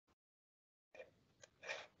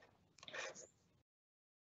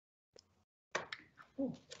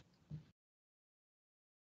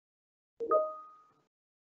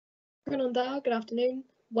Good afternoon.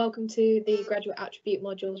 Welcome to the Graduate Attribute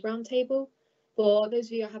Modules Roundtable. For those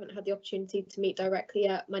of you who haven't had the opportunity to meet directly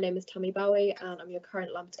yet, my name is Tammy Bowie and I'm your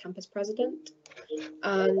current Lambeth Campus President.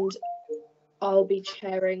 And I'll be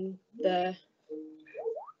chairing the...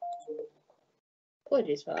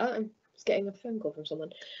 Apologies for that, I'm just getting a phone call from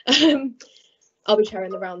someone. I'll be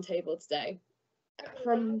chairing the roundtable today. Good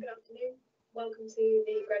afternoon. Welcome to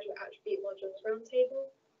the Graduate Attribute Modules Roundtable.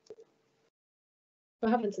 We're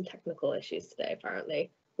having some technical issues today,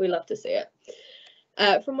 apparently. We love to see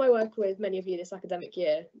it. From my work with many of you this academic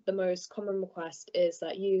year, the most common request is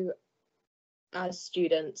that you, as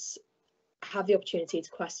students, have the opportunity to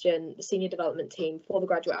question the senior development team for the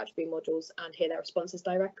graduate attribute modules and hear their responses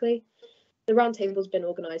directly. The roundtable has been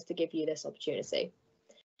organised to give you this opportunity.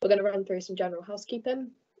 We're going to run through some general housekeeping.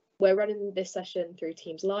 We're running this session through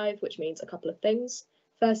Teams Live, which means a couple of things.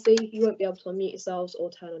 Firstly, you won't be able to unmute yourselves or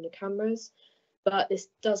turn on your cameras, but this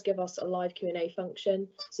does give us a live Q&A function,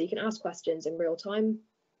 so you can ask questions in real time.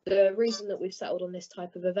 The reason that we've settled on this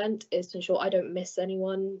type of event is to ensure I don't miss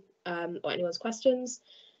anyone or anyone's questions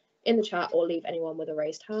in the chat or leave anyone with a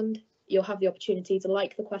raised hand. You'll have the opportunity to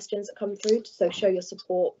like the questions that come through, so show your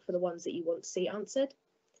support for the ones that you want to see answered.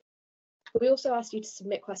 We also asked you to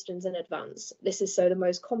submit questions in advance. This is so the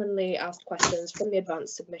most commonly asked questions from the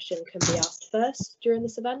advanced submission can be asked first during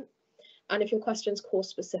this event. And if your question's course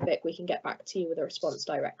specific, we can get back to you with a response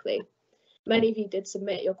directly. Many of you did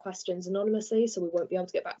submit your questions anonymously, so we won't be able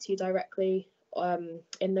to get back to you directly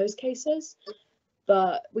in those cases.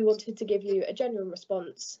 But we wanted to give you a genuine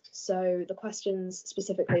response. So the questions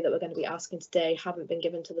specifically that we're going to be asking today haven't been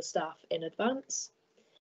given to the staff in advance.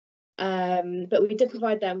 But we did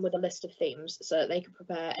provide them with a list of themes so that they could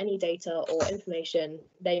prepare any data or information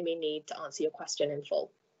they may need to answer your question in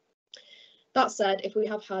full. That said, if we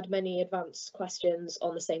have had many advanced questions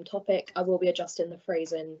on the same topic, I will be adjusting the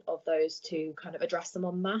phrasing of those to kind of address them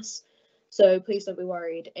en masse. So please don't be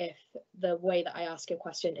worried if the way that I ask your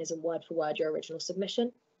question isn't word for word your original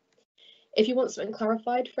submission. If you want something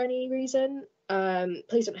clarified for any reason,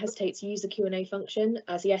 please don't hesitate to use the Q&A function,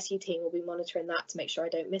 as the SU team will be monitoring that to make sure I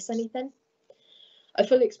don't miss anything. I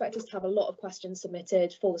fully expect us to have a lot of questions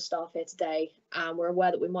submitted for the staff here today, and we're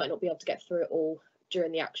aware that we might not be able to get through it all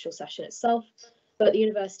during the actual session itself, but the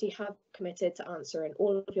university have committed to answering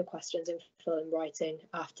all of your questions in full in writing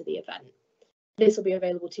after the event. This will be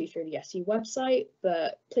available to you through the SU website,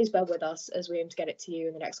 but please bear with us as we aim to get it to you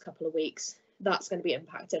in the next couple of weeks. That's going to be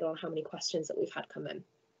impacted on how many questions that we've had come in.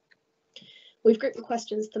 We've grouped the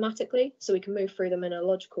questions thematically so we can move through them in a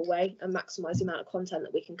logical way and maximise the amount of content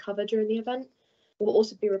that we can cover during the event. We'll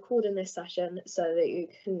also be recording this session so that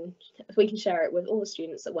we can share it with all the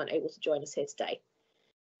students that weren't able to join us here today.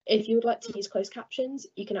 If you would like to use closed captions,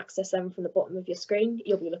 you can access them from the bottom of your screen.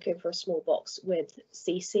 You'll be looking for a small box with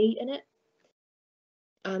CC in it.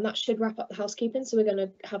 And that should wrap up the housekeeping. So we're going to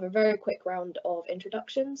have a very quick round of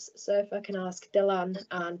introductions. So if I can ask Dylan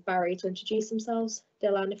and Barry to introduce themselves.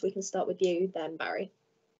 Dylan, if we can start with you, then Barry.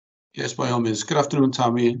 Yes, by all means. Good afternoon,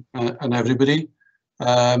 Tammy and everybody.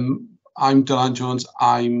 I'm Dylan Jones.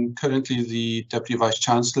 I'm currently the Deputy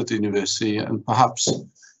Vice-Chancellor at the university, and perhaps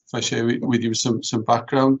if I share with you some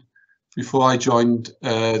background. Before I joined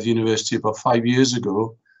the university about 5 years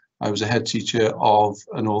ago, I was a head teacher of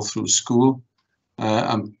an all-through school,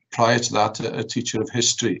 and prior to that, a teacher of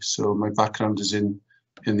history. So my background is in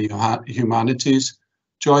the humanities.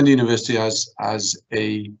 Joined the university as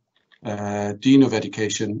a Dean of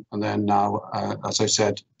Education, and then now, as I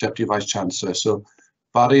said, Deputy Vice-Chancellor. So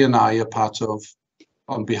Barry and I are part of,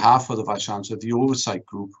 on behalf of the Vice-Chancellor, the oversight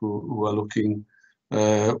group who are working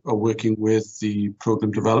with the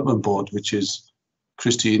Programme Development Board, which is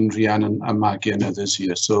Christine, Rhiannon and Maggie and others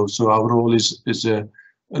here. So our role is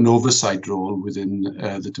an oversight role within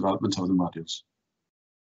the development of the modules.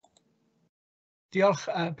 Diolch,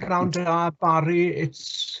 pnawn da, Barry.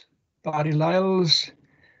 It's Barry Lyles.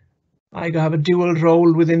 I have a dual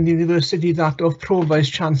role within the university, that of Pro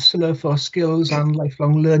Vice-Chancellor for Skills and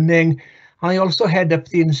Lifelong Learning. I also head up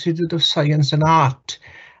the Institute of Science and Art.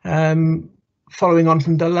 Following on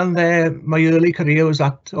from Dylan there, my early career was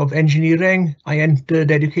that of engineering. I entered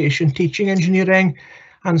education teaching engineering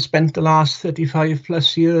and spent the last 35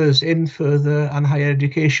 plus years in further and higher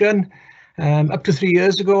education. Up to 3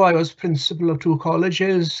 years ago, I was principal of 2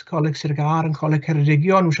 colleges, Coleg Sirgar and Coleg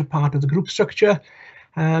Ceredigion, which are part of the group structure,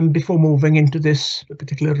 before moving into this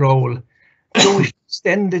particular role. I don't wish to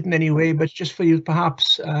extend it in any way, but just for you to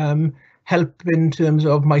perhaps help in terms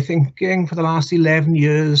of my thinking. For the last 11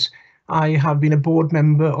 years, I have been a board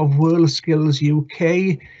member of World Skills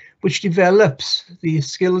UK, which develops the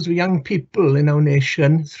skills of young people in our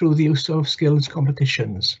nation through the use of skills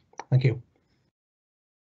competitions. Thank you.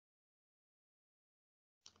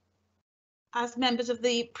 As members of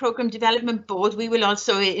the Programme Development Board, we will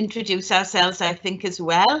also introduce ourselves, I think, as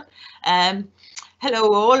well.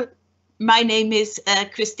 Hello all. My name is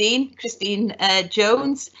Christine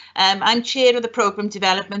Jones. I'm chair of the Programme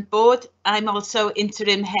Development Board. I'm also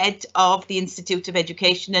interim head of the Institute of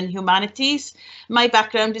Education and Humanities. My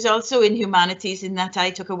background is also in humanities, in that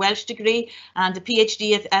I took a Welsh degree and a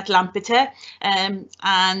PhD at Lampeter.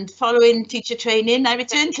 And following teacher training, I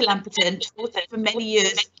returned to Lampeter and taught for many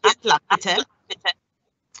years at Lampeter.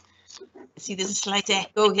 See, there's a slight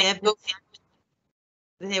echo here.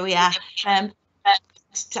 There we are.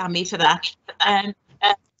 Tammy for that.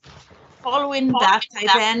 Following that,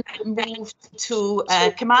 I then moved to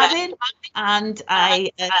Carmarthen, and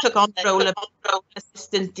I took on the role of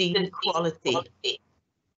Assistant Dean Quality.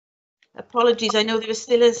 Apologies, I know there is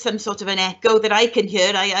still some sort of an echo that I can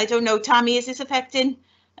hear. I don't know, Tammy, is this affecting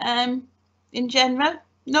in general?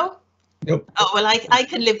 No? Nope. Oh, well, I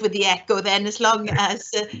can live with the echo then, as long as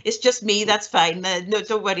it's just me, that's fine. No,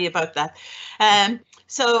 don't worry about that.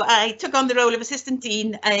 So I took on the role of Assistant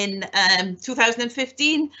Dean in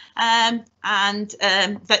 2015,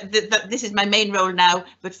 this is my main role now,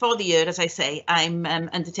 but for the year, as I say, I'm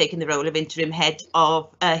undertaking the role of interim head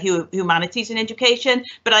of Humanities and Education,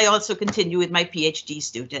 but I also continue with my PhD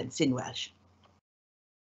students in Welsh.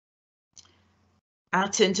 I'll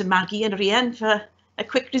turn to Maggie and Rhian for a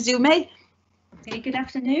quick resume. Okay, good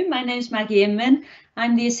afternoon. My name is Maggie Inman.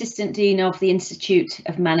 I'm the Assistant Dean of the Institute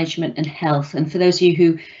of Management and Health. And for those of you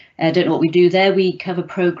who don't know what we do there, we cover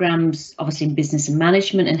programmes obviously in business and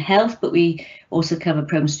management and health, but we also cover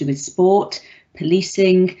programmes to do with sport,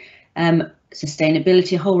 policing,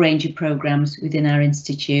 sustainability, a whole range of programmes within our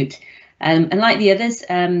institute. And like the others,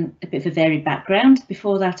 a bit of a varied background.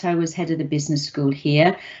 Before that, I was head of the business school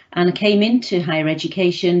here, and I came into higher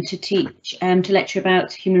education to teach, to lecture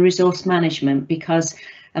about human resource management, because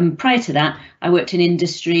prior to that, I worked in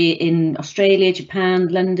industry in Australia, Japan,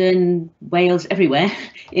 London, Wales, everywhere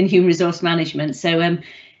in human resource management. So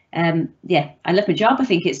yeah, I love my job. I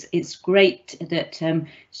think it's great that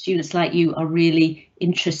students like you are really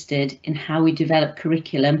interested in how we develop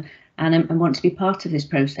curriculum and want to be part of this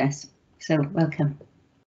process. So welcome.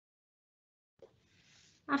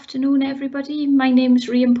 Afternoon, everybody. My name is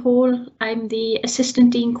Rhian Paul. I'm the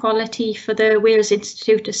Assistant Dean Quality for the Wales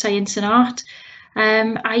Institute of Science and Art.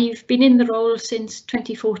 I've been in the role since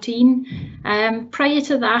 2014. Prior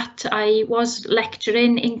to that, I was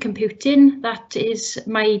lecturing in computing. That is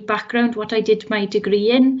my background, what I did my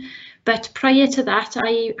degree in. But prior to that,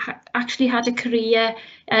 I actually had a career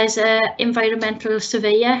as an environmental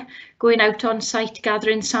surveyor, going out on site,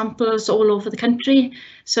 gathering samples all over the country.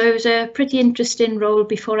 So it was a pretty interesting role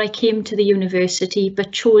before I came to the university,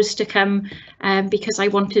 but chose to come because I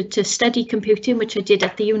wanted to study computing, which I did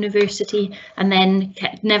at the university, and then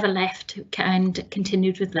never left and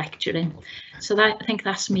continued with lecturing. So I think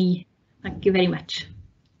that's me. Thank you very much.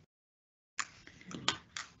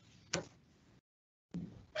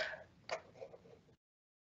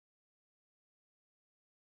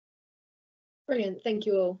 Brilliant, thank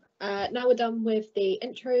you all. Now we're done with the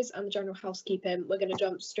intros and the general housekeeping. We're going to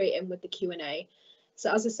jump straight in with the Q&A. So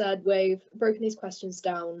as I said, we've broken these questions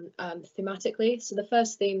down thematically. So the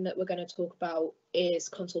first theme that we're going to talk about is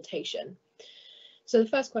consultation. So the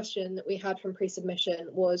first question that we had from pre-submission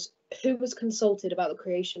was, who was consulted about the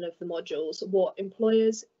creation of the modules? What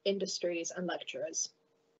employers, industries and lecturers?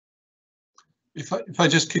 If I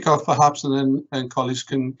just kick off perhaps, and then colleagues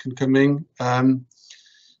can come in.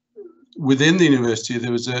 Within the university,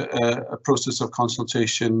 there was a process of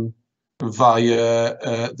consultation via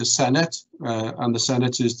the Senate, and the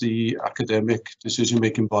Senate is the academic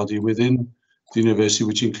decision-making body within the university,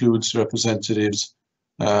 which includes representatives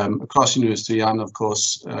across the university and, of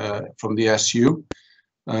course, from the SU.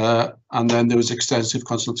 And then there was extensive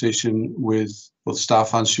consultation with both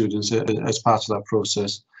staff and students as part of that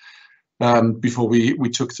process before we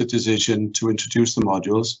took the decision to introduce the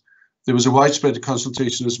modules. There was a widespread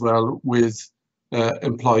consultation as well with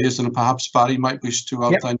employers, and perhaps Barry might wish to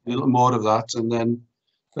outline a little more of that, and then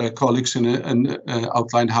colleagues can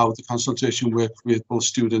outline how the consultation worked with both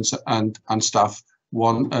students and staff,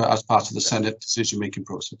 as part of the Senate decision-making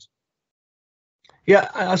process. Yeah,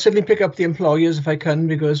 I'll certainly pick up the employers if I can,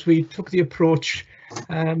 because we took the approach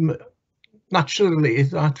naturally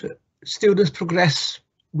that students progress.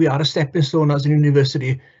 We are a stepping stone as a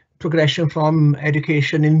university. Progression from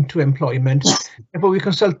education into employment. But we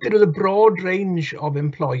consulted with a broad range of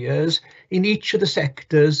employers in each of the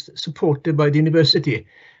sectors supported by the university.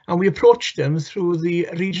 And we approach them through the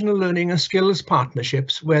regional learning and skills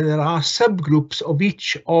partnerships, where there are subgroups of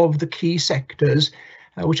each of the key sectors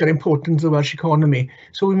which are important to the Welsh economy.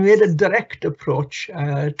 So we made a direct approach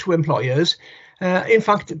to employers. In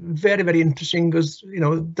fact, very, very interesting, because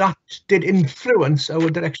that did influence our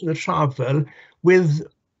direction of travel with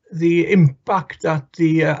the impact that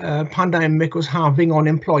the pandemic was having on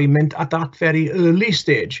employment at that very early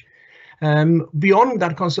stage. Beyond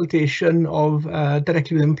that consultation of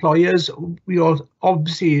directly with employers, we all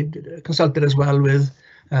obviously consulted as well with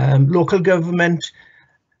local government,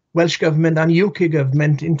 Welsh Government and UK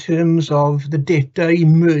Government in terms of the data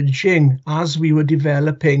emerging as we were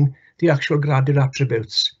developing the actual graduate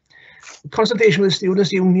attributes. Consultation with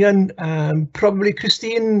Students' Union, probably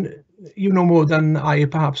Christine, you know more than I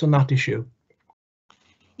perhaps on that issue.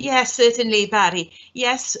 Yes, certainly, Barry.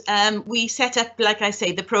 Yes, we set up, like I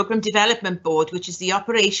say, the Programme Development Board, which is the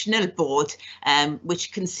operational board,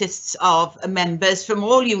 which consists of members from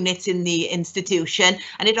all units in the institution,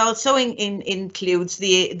 and it also includes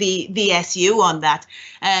the SU on that.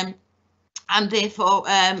 And therefore,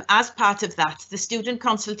 as part of that, the student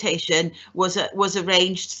consultation was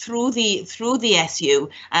arranged through the SU,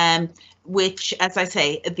 which, as I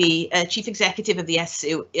say, the chief executive of the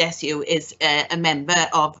SU is a member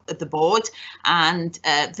of the board, and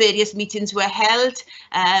various meetings were held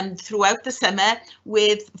throughout the summer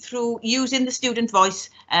through using the student voice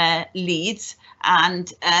leads.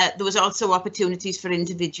 And there was also opportunities for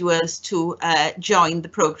individuals to join the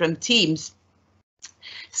programme teams.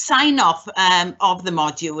 Sign off of the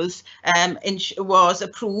modules was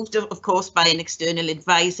approved, of course, by an external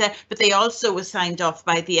advisor, but they also were signed off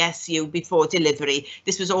by the SU before delivery.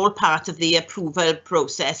 This was all part of the approval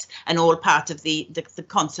process and all part of the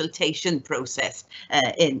consultation process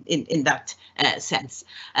in that sense.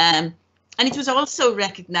 And it was also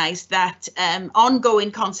recognised that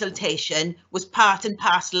ongoing consultation was part and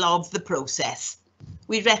parcel of the process.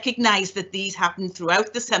 We recognise that these happened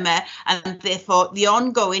throughout the summer, and therefore the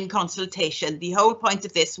ongoing consultation, the whole point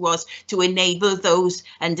of this was to enable those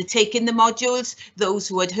undertaking the modules, those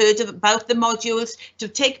who had heard about the modules, to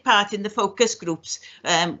take part in the focus groups,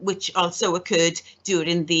 which also occurred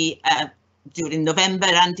during November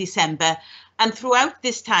and December. And throughout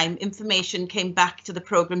this time, information came back to the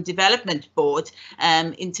Programme Development Board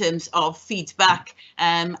in terms of feedback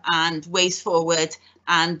and ways forward.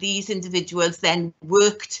 And these individuals then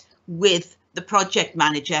worked with the project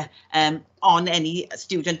manager on any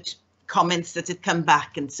student comments that had come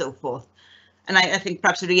back and so forth. And I think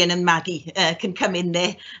perhaps Rhian and Maggie can come in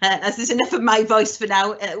there, as there's enough of my voice for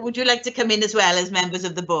now. Would you like to come in as well as members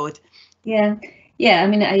of the board? Yeah. I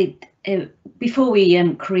mean, before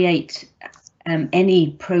we create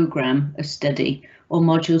any programme of study or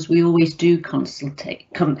modules, we always do consult,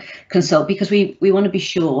 because we want to be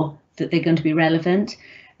sure that they're going to be relevant,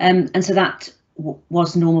 and so that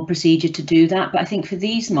was normal procedure to do that. But I think for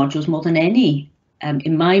these modules, more than any,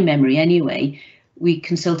 in my memory anyway, we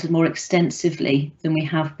consulted more extensively than we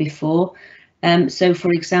have before. So,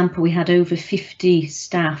 for example, we had over 50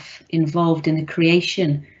 staff involved in the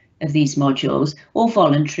creation of these modules, all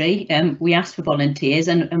voluntary. We asked for volunteers,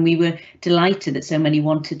 and we were delighted that so many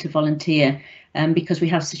wanted to volunteer, because we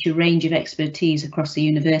have such a range of expertise across the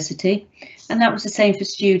university. And that was the same for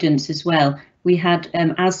students as well. We had,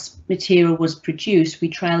 as material was produced, we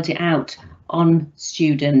trialled it out on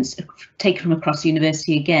students, taken from across the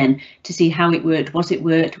university again, to see how it worked. Was it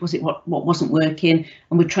what wasn't working?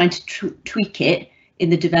 And we're trying to tweak it in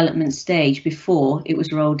the development stage before it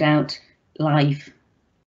was rolled out live.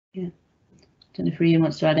 Yeah, don't know if Rhian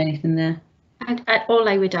wants to add anything there. All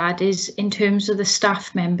I would add is, in terms of the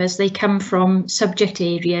staff members, they come from subject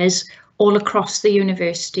areas all across the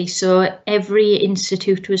university. So every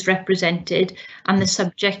institute was represented, and the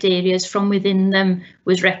subject areas from within them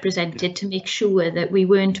was represented, to make sure that we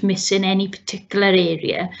weren't missing any particular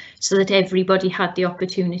area, so that everybody had the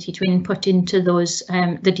opportunity to input into those,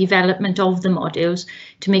 the development of the modules,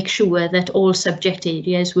 to make sure that all subject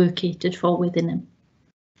areas were catered for within them.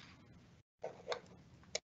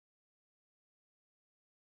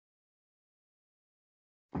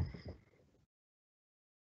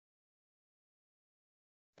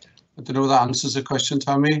 I don't know if that answers the question,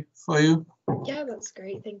 Tammy, for you. Yeah, that's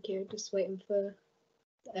great. Thank you. Just waiting for.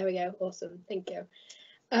 There we go. Awesome. Thank you.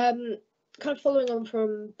 Kind of following on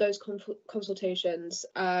from those consultations,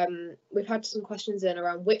 we've had some questions in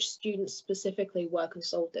around which students specifically were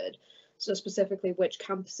consulted. So specifically, which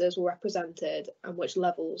campuses were represented and which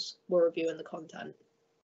levels were reviewing the content.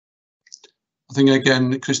 I think,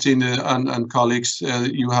 again, Christine and colleagues,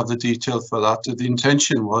 you have the detail for that. The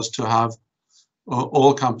intention was to have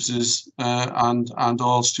all campuses and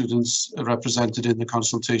all students represented in the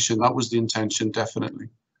consultation. That was the intention, definitely.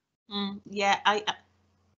 Yeah,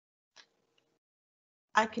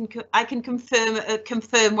 I can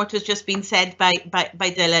confirm what has just been said by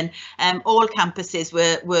Dylan. All campuses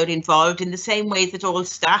were involved in the same way that all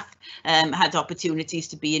staff had opportunities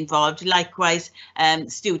to be involved. Likewise,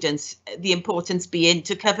 students, the importance being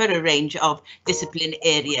to cover a range of discipline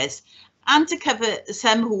areas and to cover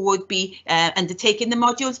some who would be undertaking the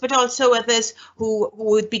modules, but also others who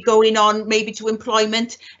would be going on maybe to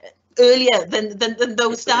employment earlier than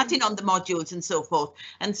those starting on the modules and so forth.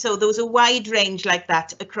 And so there was a wide range like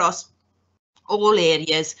that across all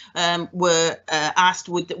areas were asked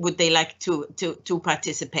would they like to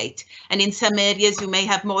participate. And in some areas you may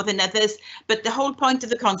have more than others, but the whole point of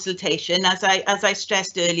the consultation, as I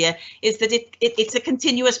stressed earlier, is that it's a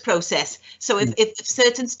continuous process. So if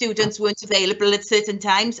certain students weren't available at certain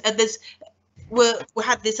times, others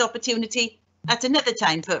had this opportunity at another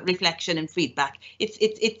time for reflection and feedback.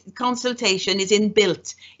 Consultation is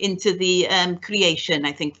inbuilt into the creation,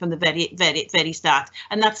 I think, from the very start,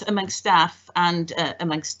 and that's amongst staff and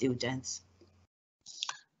amongst students.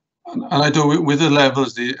 And I do with the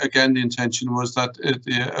levels. Again, the intention was that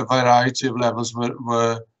a variety of levels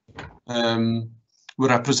were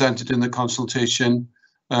represented in the consultation.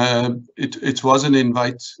 It was an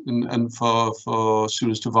invite and for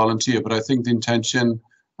students to volunteer, but I think the intention.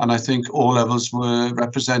 And I think all levels were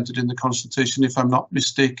represented in the consultation, if I'm not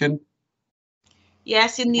mistaken.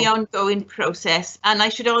 Yes, in the ongoing process. And I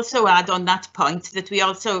should also add on that point that we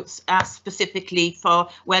also asked specifically for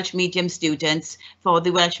Welsh medium students, for the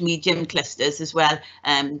Welsh medium clusters as well,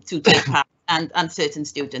 to take part, and certain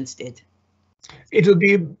students did. It will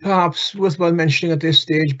be perhaps worthwhile mentioning at this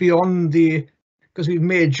stage, beyond because we've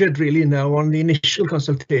majored really now on the initial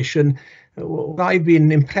consultation, what I've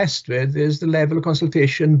been impressed with is the level of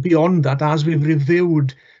consultation beyond that. As we've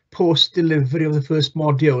reviewed post-delivery of the first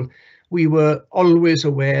module, we were always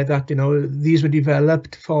aware that these were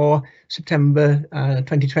developed for September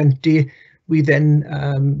 2020. We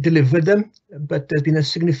then delivered them, but there's been a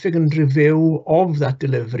significant review of that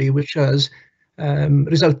delivery, which has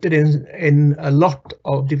resulted in a lot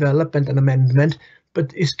of development and amendment.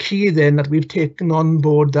 But it's key then that we've taken on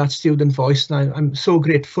board that student voice, and I'm so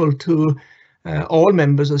grateful to all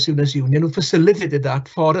members of the Students' Union who facilitated that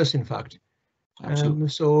for us, in fact.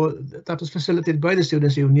 So that was facilitated by the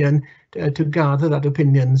Students' Union to gather that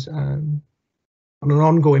opinions on an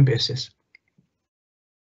ongoing basis.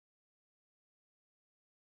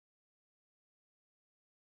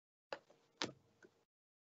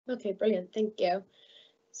 Okay, brilliant, thank you.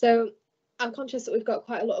 So I'm conscious that we've got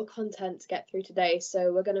quite a lot of content to get through today,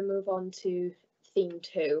 so we're going to move on to theme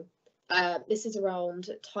 2. This is around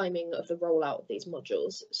timing of the rollout of these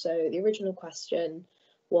modules. So the original question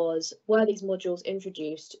was, were these modules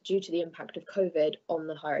introduced due to the impact of COVID on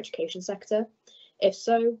the higher education sector? If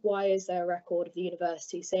so, why is there a record of the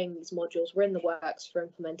university saying these modules were in the works for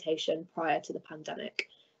implementation prior to the pandemic?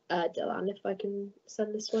 Dylan, if I can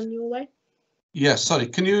send this one your way. Yes, sorry,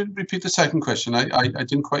 can you repeat the second question? I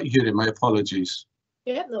didn't quite hear it, my apologies.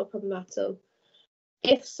 Yeah, no problem at all.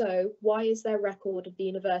 If so, why is there record of the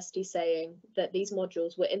university saying that these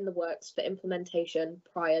modules were in the works for implementation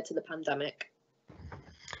prior to the pandemic?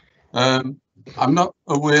 I'm not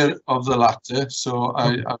aware of the latter, so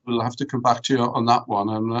I will have to come back to you on that one.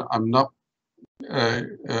 I'm not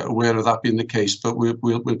aware of that being the case, but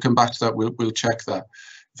we'll come back to that. We'll check that.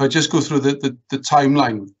 If I just go through the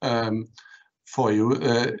timeline for you,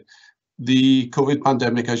 the COVID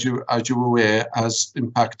pandemic, as you're aware, has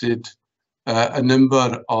impacted a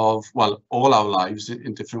number of, well, all our lives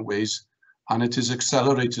in different ways, and it has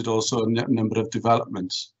accelerated also a number of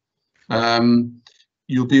developments.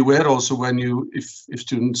 You'll be aware also if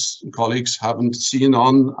students and colleagues haven't seen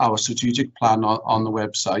on our strategic plan on the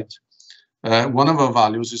website, one of our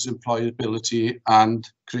values is employability and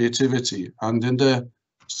creativity. And in the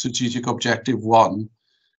strategic objective 1,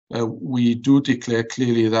 we do declare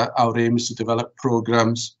clearly that our aim is to develop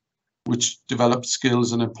programs which develop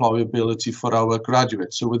skills and employability for our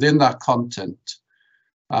graduates. So within that content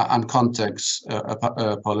and context,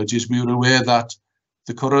 apologies, we were aware that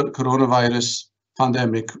the coronavirus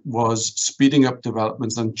pandemic was speeding up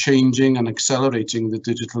developments and changing and accelerating the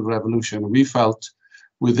digital revolution. We felt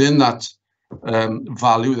within that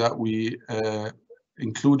value that we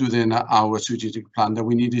include within our strategic plan that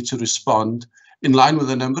we needed to respond in line with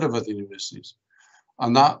a number of other universities.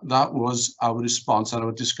 And that was our response and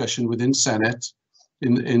our discussion within Senate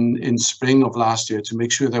in spring of last year to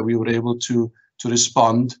make sure that we were able to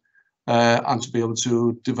respond and to be able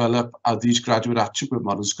to develop these graduate attribute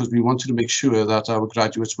models, because we wanted to make sure that our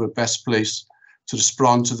graduates were best placed to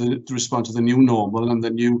respond to the new normal and the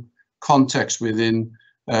new context within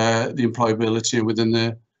the employability and within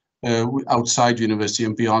the outside university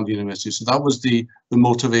and beyond university. So that was the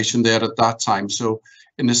motivation there at that time. So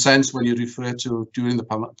in a sense, when you refer to during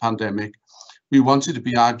the pandemic, we wanted to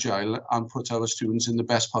be agile and put our students in the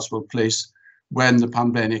best possible place when the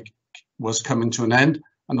pandemic was coming to an end.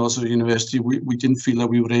 And also university, we didn't feel that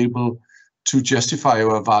we were able to justify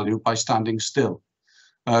our value by standing still.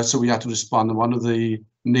 So we had to respond. And one of the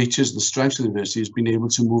natures and strengths of the university has been able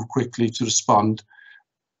to move quickly to respond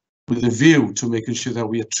with a view to making sure that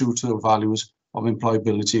we are true to the values of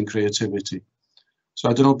employability and creativity. So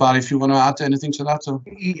I don't know, Barry, if you want to add anything to that? Or?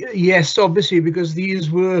 Yes, obviously, because these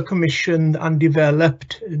were commissioned and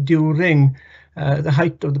developed during the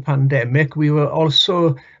height of the pandemic. We were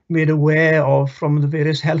also made aware of from the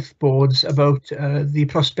various health boards about the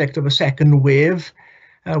prospect of a second wave.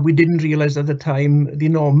 We didn't realize at the time the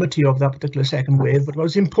enormity of that particular second wave, but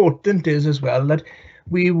what's important is as well that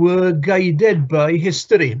we were guided by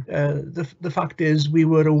history. The fact is we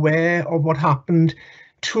were aware of what happened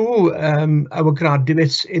to our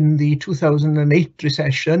graduates in the 2008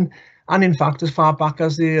 recession, and in fact as far back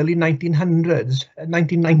as the early 1990s,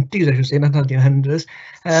 I should say, not 1900s,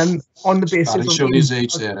 on the basis of showing his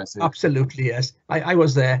age there, I think. Absolutely, yes, I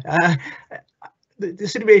was there. The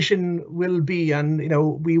situation will be, and you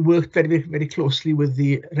know, we worked very, very closely with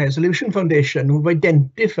the Resolution Foundation, who've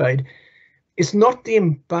identified it's not the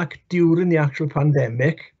impact during the actual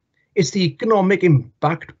pandemic, it's the economic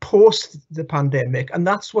impact post the pandemic, and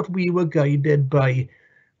that's what we were guided by.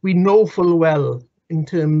 We know full well in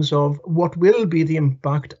terms of what will be the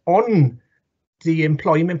impact on the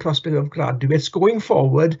employment prospect of graduates going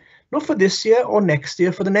forward, not for this year or next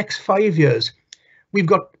year, for the next 5 years. We've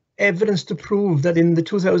got evidence to prove that in the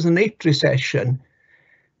 2008 recession,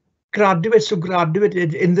 graduates who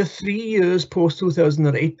graduated in the 3 years post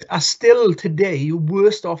 2008 are still today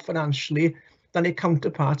worse off financially than their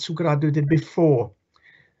counterparts who graduated before.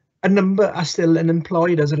 A number are still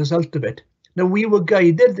unemployed as a result of it. Now, we were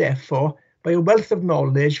guided, therefore, by a wealth of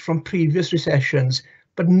knowledge from previous recessions,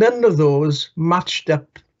 but none of those matched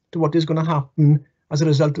up to what is going to happen as a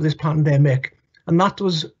result of this pandemic. And that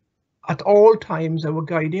was at all times our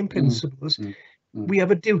guiding principles. We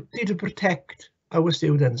have a duty to protect our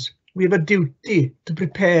students. We have a duty to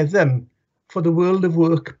prepare them for the world of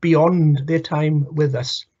work beyond their time with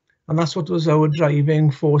us. And that's what was our driving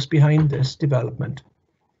force behind this development.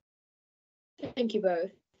 Thank you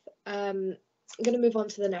both. I'm going to move on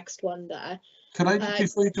to the next one there. Can I,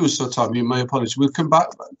 before you do so, Tommy, my apologies, we'll come back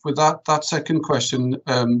with that second question.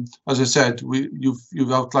 As I said,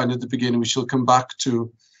 you've outlined at the beginning, we shall come back to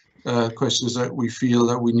questions that we feel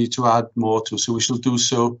that we need to add more to. So we shall do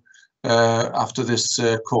so after this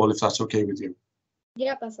call, if that's okay with you.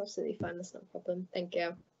 Yeah, that's absolutely fine. That's not a problem. Thank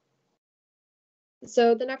you.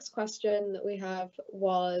 So the next question that we have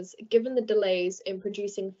was, given the delays in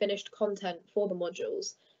producing finished content for the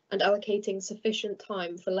modules and allocating sufficient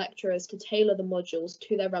time for lecturers to tailor the modules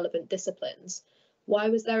to their relevant disciplines, why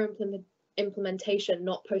was their implementation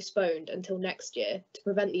not postponed until next year to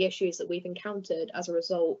prevent the issues that we've encountered as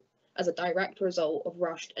a direct result of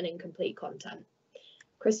rushed and incomplete content?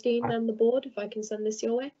 Christine and the board, if I can send this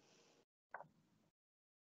your way.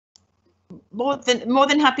 More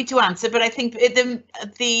than happy to answer, but I think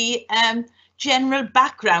the general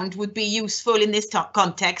background would be useful in this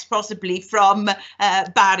context, possibly from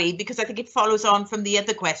Barry, because I think it follows on from the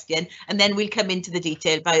other question, and then we'll come into the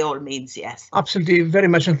detail by all means. Yes, absolutely, very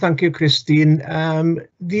much, and thank you, Christine.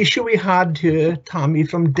 The issue we had here, Tammy,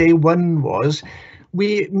 from day one was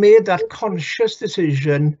we made that conscious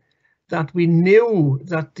decision that we knew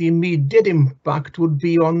that the immediate impact would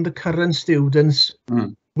be on the current students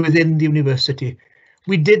within the university.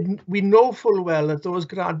 We know full well that those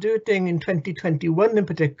graduating in 2021 in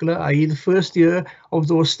particular, i.e. the first year of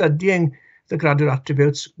those studying the graduate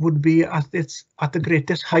attributes, would be at the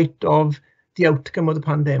greatest height of the outcome of the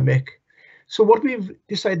pandemic. So what we've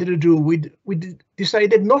decided to do, we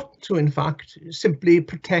decided not to, in fact, simply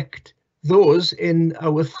protect those in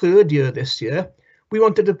our third year this year. We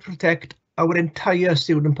wanted to protect our entire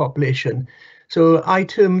student population. So I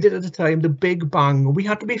termed it at the time the Big Bang. We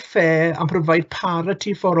had to be fair and provide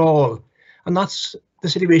parity for all. And that's the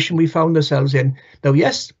situation we found ourselves in. Now,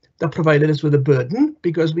 yes, that provided us with a burden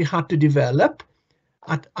because we had to develop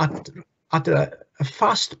at a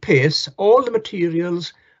fast pace all the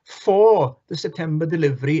materials for the September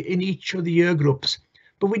delivery in each of the year groups.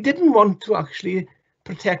 But we didn't want to actually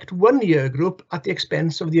protect one year group at the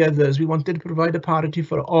expense of the others. We wanted to provide a parity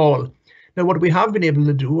for all. Now, what we have been able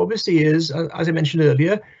to do, obviously, is, as I mentioned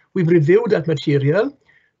earlier, we've reviewed that material.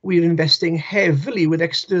 We're investing heavily with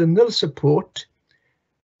external support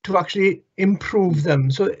to actually improve them.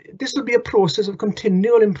 So this will be a process of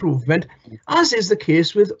continual improvement, as is the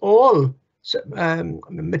case with all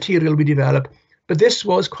material we develop. But this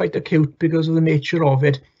was quite acute because of the nature of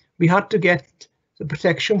it. We had to get the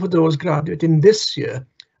protection for those graduating this year,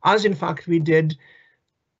 as in fact we did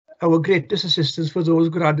our greatest assistance for those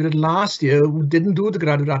graduated last year who didn't do the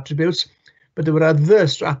graduate attributes, but there were other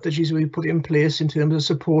strategies we put in place in terms of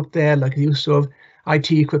support there, like the use of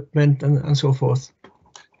IT equipment and so forth.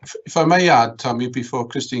 If I may add, Tammy, before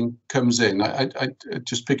Christine comes in, I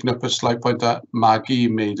just picking up a slight point that Maggie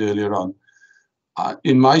made earlier on.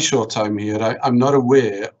 In my short time here, I'm not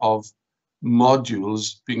aware of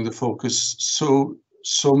modules being the focus, so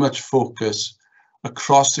much focus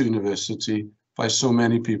across the university by so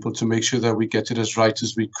many people to make sure that we get it as right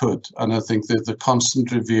as we could. And I think that the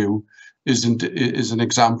constant review is an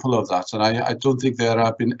example of that. And I don't think there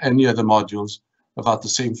have been any other modules about the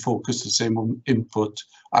same focus, the same input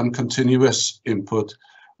and continuous input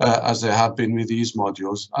as there have been with these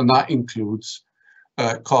modules. And that includes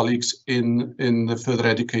colleagues in the further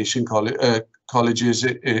education colleges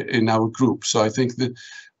in our group. So I think that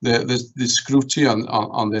the scrutiny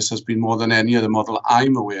on this has been more than any other model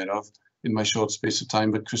I'm aware of in my short space of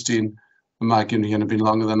time. But Christine and Maggie have been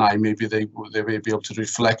longer than I. Maybe they may be able to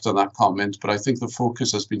reflect on that comment, but I think the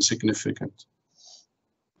focus has been significant.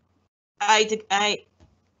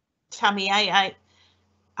 Tammy,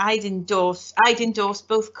 I'd endorse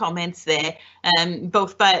both comments there,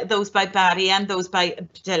 both by those by Barry and those by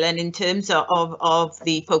Dylan in terms of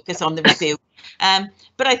the focus on the review.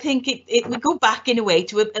 But I think it would go back in a way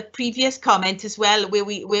to a previous comment as well,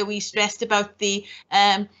 where we stressed about the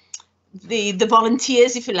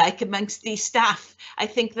volunteers, if you like, amongst the staff. I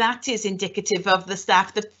think that is indicative of the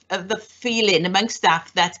staff, of the feeling amongst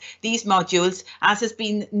staff that these modules, as has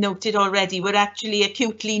been noted already, were actually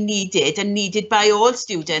acutely needed and needed by all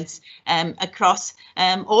students across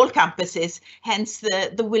all campuses. Hence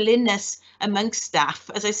the willingness amongst staff.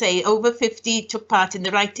 As I say, over 50 took part in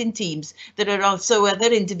the writing teams. There are also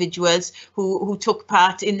other individuals who took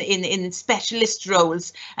part in specialist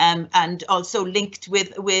roles and also linked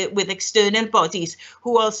with external bodies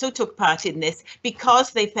who also took part in this,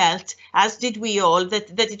 because they felt, as did we all,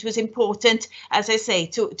 that it was important, as I say,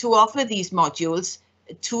 to offer these modules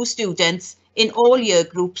to students in all year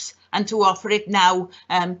groups, and to offer it now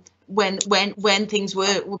when things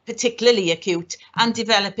were particularly acute, and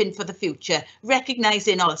developing for the future,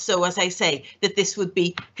 recognising also, as I say, that this would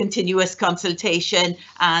be continuous consultation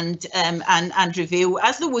and review,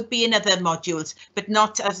 as there would be in other modules, but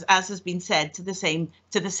not, as has been said, to the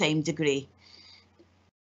same degree.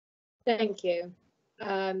 Thank you.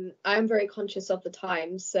 I'm very conscious of the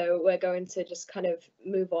time, so we're going to just kind of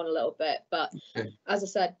move on a little bit. But okay, as I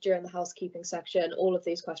said during the housekeeping section, all of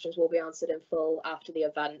these questions will be answered in full after the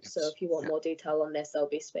event. Yes. So if you want more detail on this, there'll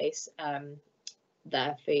be space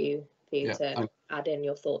there for you to add in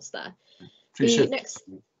your thoughts there. The next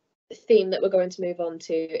theme that we're going to move on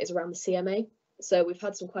to is around the CMA. So we've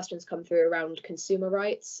had some questions come through around consumer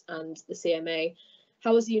rights and the CMA.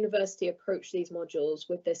 How has the university approached these modules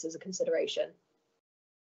with this as a consideration?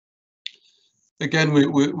 Again,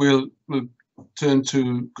 we'll turn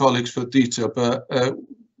to colleagues for detail, but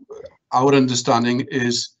our understanding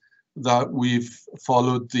is that we've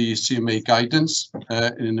followed the CMA guidance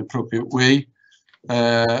in an appropriate way,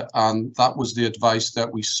 and that was the advice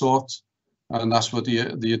that we sought, and that's what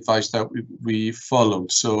the advice that we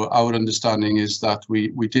followed. So our understanding is that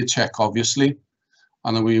we did check, obviously,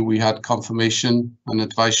 and then we had confirmation and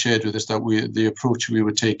advice shared with us that the approach we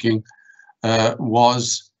were taking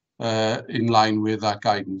was in line with that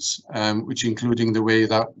guidance, which including the way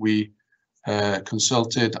that we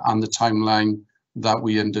consulted and the timeline that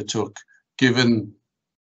we undertook, given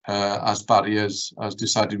as Barry has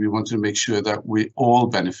decided we wanted to make sure that we all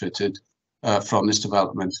benefited from this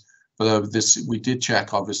development. But we did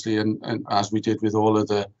check, obviously, and as we did with all of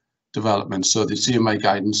the developments. So the CMA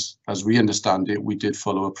guidance, as we understand it, we did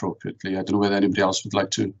follow appropriately. I don't know whether anybody else would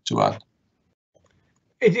like to add.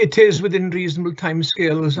 It is within reasonable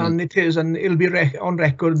timescales, and it is, and it'll be on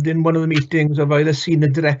record in one of the meetings of either Senior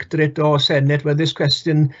Directorate or Senate where this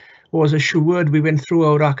question was assured. We went through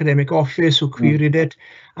our academic office who queried it,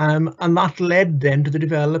 and that led then to the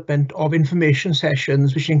development of information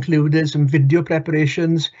sessions, which included some video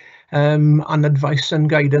preparations and advice and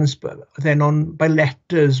guidance, but then by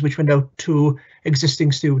letters which went out to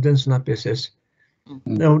existing students on that basis.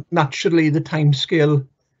 Now, naturally, the timescale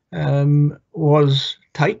was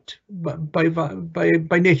tight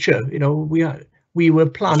by nature. You know, we were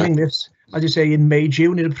planning this, as you say, in May,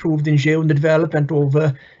 June. It approved in June. The development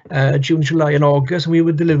over June, July, and August, and we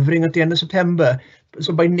were delivering at the end of September.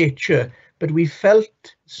 So by nature, but we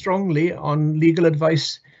felt strongly on legal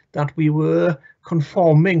advice that we were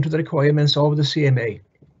conforming to the requirements of the CMA.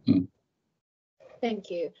 Thank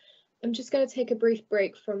you. I'm just going to take a brief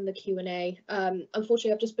break from the Q&A.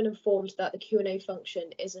 Unfortunately, I've just been informed that the Q&A function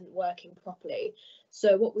isn't working properly.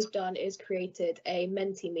 So what we've done is created a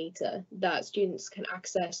Mentimeter that students can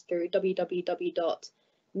access through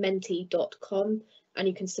www.menti.com, and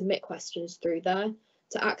you can submit questions through there.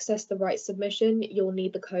 To access the right submission, you'll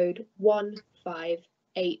need the code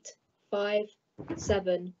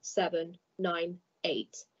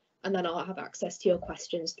 15857798, and then I'll have access to your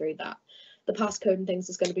questions through that. The passcode and things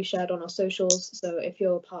is going to be shared on our socials, so if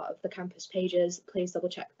you're part of the campus pages, please double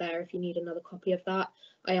check there if you need another copy of that.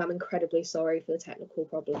 I am incredibly sorry for the technical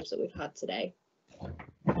problems that we've had today.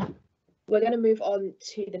 We're going to move on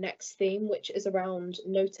to the next theme, which is around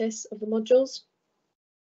notice of the modules.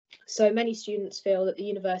 So many students feel that the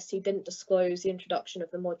university didn't disclose the introduction of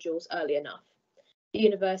the modules early enough. The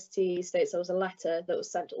university states there was a letter that was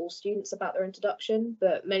sent to all students about their introduction,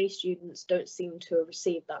 but many students don't seem to have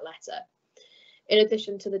received that letter. In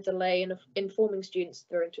addition to the delay in informing students of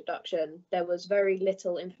their introduction, there was very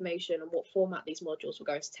little information on what format these modules were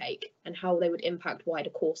going to take and how they would impact wider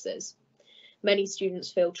courses. Many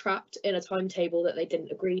students feel trapped in a timetable that they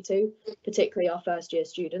didn't agree to, particularly our first year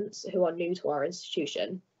students who are new to our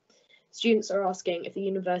institution. Students are asking if the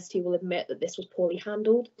university will admit that this was poorly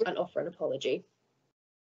handled and offer an apology.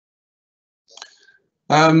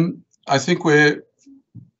 I think we're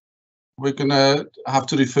going to have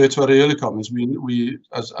to refer to our earlier comments. We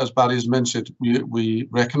as Barry has mentioned, we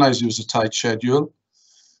recognise it was a tight schedule.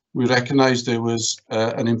 We recognise there was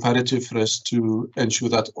an imperative for us to ensure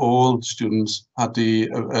that all students had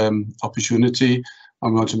the opportunity,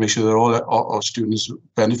 and we want to make sure that all our students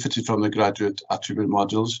benefited from the graduate attribute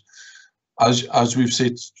modules. As we've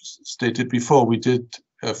stated before, we did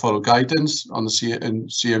follow guidance on the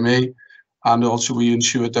CMA, and also we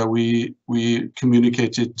ensured that we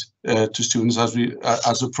communicated to students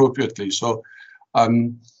as appropriately. So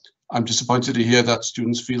I'm disappointed to hear that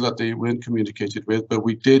students feel that they weren't communicated with, but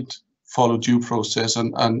we did follow due process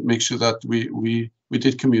and make sure that we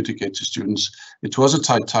did communicate to students. It was a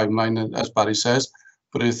tight timeline, as Barry says,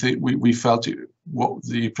 but I think we felt what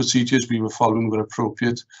the procedures we were following were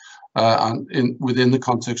appropriate. And within the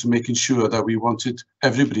context of making sure that we wanted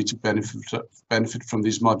everybody to benefit from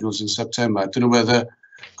these modules in September. I don't know whether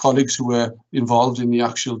colleagues who were involved in the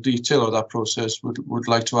actual detail of that process would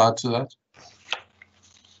like to add to that.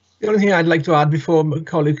 The only thing I'd like to add before my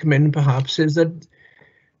colleague come in perhaps is that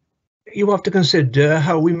you have to consider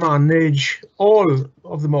how we manage all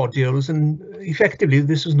of the modules, and effectively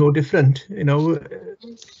this is no different. You know,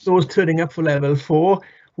 those turning up for level 4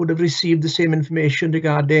 would have received the same information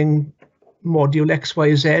regarding module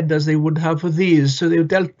XYZ as they would have for these. So they were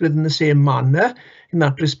dealt with in the same manner in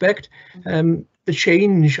that respect. The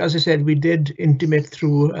change, as I said, we did intimate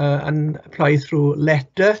through and apply through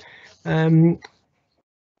letter.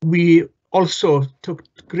 We also took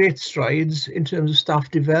great strides in terms of staff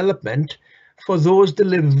development for those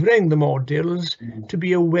delivering the modules to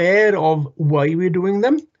be aware of why we're doing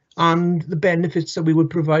them and the benefits that we would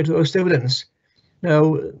provide to our students.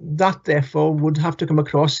 Now, that therefore would have to come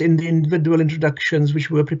across in the individual introductions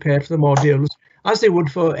which were prepared for the modules, as they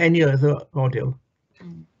would for any other module.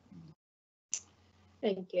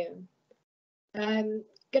 Thank you. I'm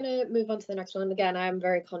going to move on to the next one. Again, I am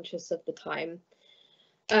very conscious of the time.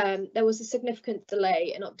 There was a significant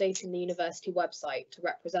delay in updating the university website to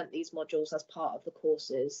represent these modules as part of the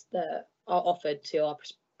courses that are offered to our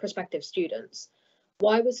prospective students.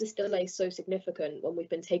 Why was this delay so significant when we've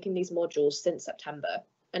been taking these modules since September?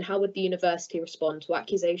 And how would the university respond to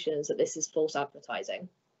accusations that this is false advertising?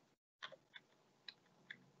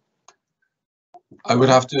 I would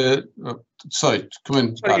have to, sorry, come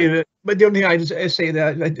in. Sorry, but the only thing I'd say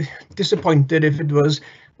that I'm disappointed if it was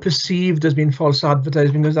perceived as being false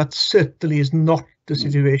advertising, because that certainly is not the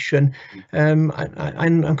situation.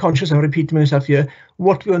 I'm conscious, I'm repeating myself here.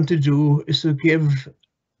 What we want to do is to give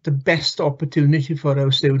the best opportunity for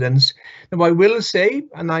our students. Now, I will say,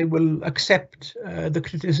 and I will accept the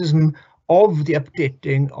criticism of the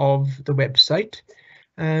updating of the website.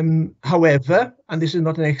 However, and this is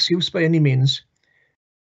not an excuse by any means,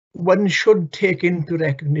 one should take into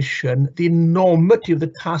recognition the enormity of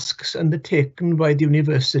the tasks undertaken by the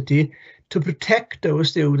university to protect our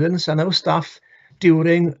students and our staff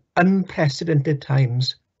during unprecedented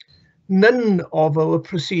times. None of our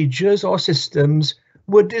procedures or systems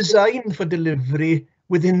were designed for delivery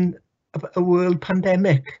within a world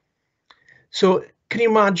pandemic. So can you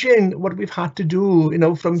imagine what we've had to do, you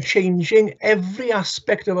know, from changing every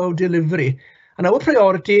aspect of our delivery? And our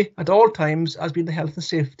priority at all times has been the health and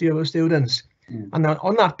safety of our students. And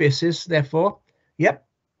on that basis, therefore, yep,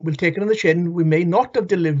 we'll take it on the chin. We may not have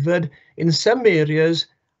delivered in some areas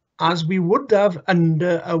as we would have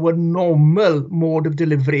under our normal mode of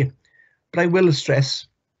delivery. But I will stress,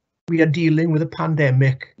 we are dealing with a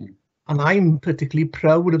pandemic. And I'm particularly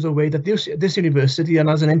proud of the way that this university, and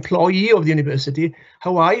as an employee of the university,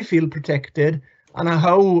 how I feel protected and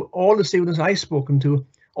how all the students I've spoken to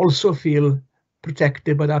also feel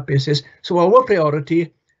protected by that basis. So our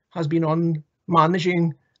priority has been on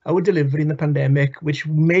managing our delivery in the pandemic, which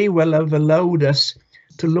may well have allowed us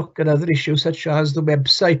to look at other issues such as the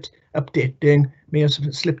website updating may have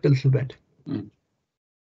slipped a little bit.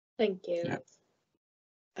 Thank you. Yeah.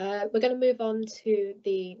 We're going to move on to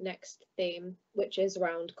the next theme, which is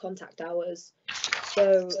around contact hours.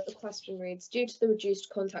 So the question reads, due to the reduced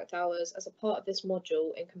contact hours as a part of this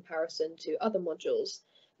module in comparison to other modules,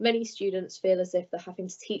 many students feel as if they're having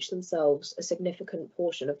to teach themselves a significant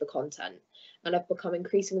portion of the content and have become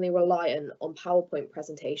increasingly reliant on PowerPoint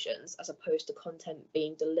presentations as opposed to content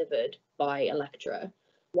being delivered by a lecturer.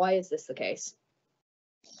 Why is this the case?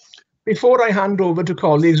 Before I hand over to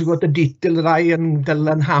colleagues who've got the detail that I and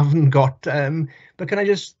Dylan haven't got, but can I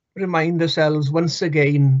just remind ourselves once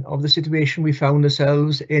again of the situation we found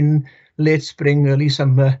ourselves in late spring, early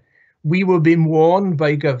summer. We were being warned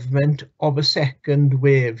by government of a second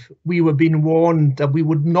wave. We were being warned that we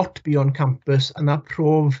would not be on campus, and that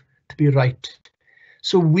proved to be right.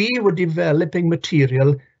 So we were developing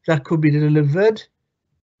material that could be delivered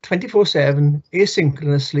 24/7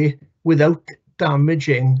 asynchronously without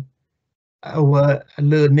damaging our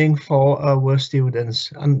learning for our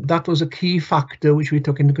students, and that was a key factor which we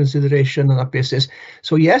took into consideration on that basis.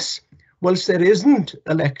 So yes, whilst there isn't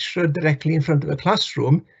a lecturer directly in front of a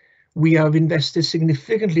classroom, we have invested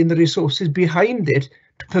significantly in the resources behind it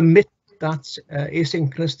to permit that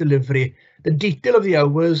asynchronous delivery. The detail of the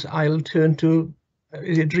hours I'll turn to,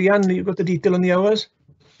 is it Rhian, you've got the detail on the hours?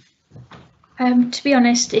 To be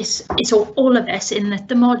honest, it's all of this in that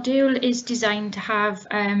the module is designed to have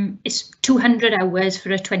it's 200 hours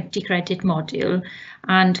for a 20 credit module,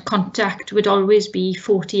 and contact would always be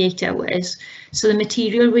 48 hours. So the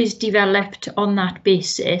material was developed on that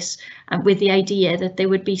basis, and with the idea that there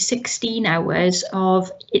would be 16 hours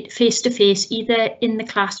of it face-to-face, either in the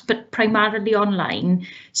class but primarily online,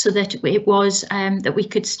 so that it was that we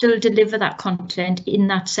could still deliver that content in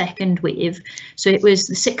that second wave. So it was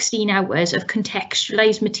the 16 hours of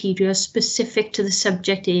contextualised material specific to the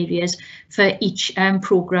subject areas for each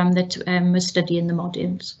programme that was studying the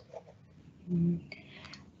modules.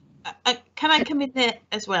 Can I come in there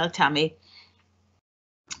as well, Tammy?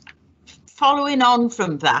 Following on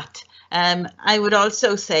from that, I would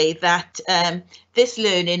also say that this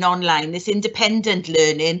learning online, this independent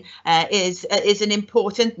learning, is an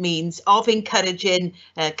important means of encouraging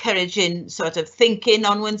sort of thinking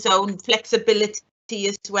on one's own, flexibility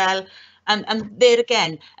as well. And there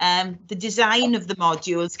again, the design of the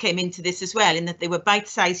modules came into this as well, in that they were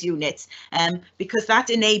bite-sized units, because that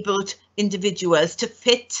enabled individuals to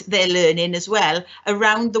fit their learning as well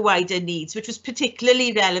around the wider needs, which was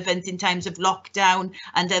particularly relevant in times of lockdown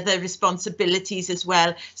and other responsibilities as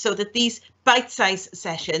well, so that these bite-sized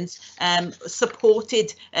sessions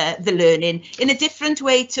supported the learning in a different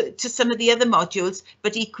way to some of the other modules,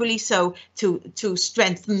 but equally so to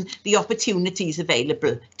strengthen the opportunities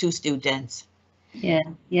available to students. Yeah,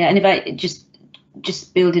 and if I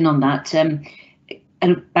just building on that,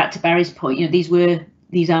 and back to Barry's point, you know,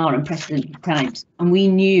 these are unprecedented times, and we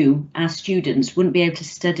knew our students wouldn't be able to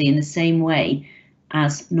study in the same way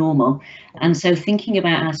as normal. And so thinking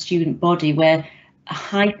about our student body, where a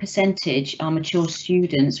high percentage are mature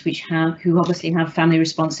students who obviously have family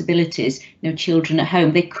responsibilities, you know, children at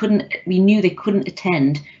home, we knew they couldn't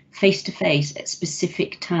attend face-to-face at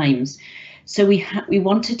specific times. So we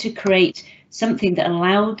wanted to create something that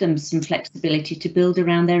allowed them some flexibility to build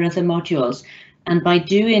around their other modules, and by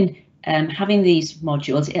having these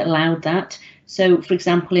modules, it allowed that. So, for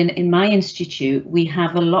example, in my institute, we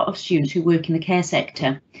have a lot of students who work in the care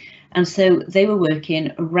sector, and so they were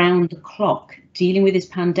working around the clock dealing with this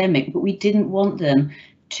pandemic, but we didn't want them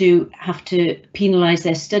to have to penalise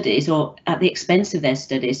their studies or at the expense of their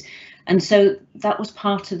studies. And so that was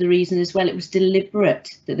part of the reason as well. It was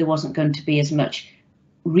deliberate that there wasn't going to be as much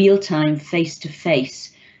real-time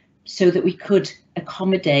face-to-face, so that we could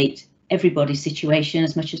accommodate everybody's situation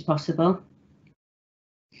as much as possible.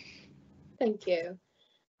 Thank you.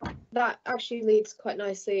 That actually leads quite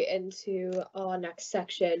nicely into our next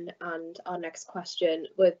section and our next question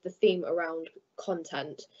with the theme around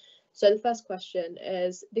content. So the first question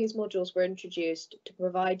is, these modules were introduced to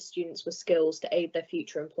provide students with skills to aid their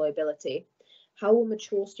future employability. How will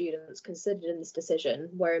mature students considered in this decision,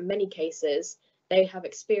 where in many cases they have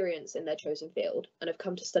experience in their chosen field and have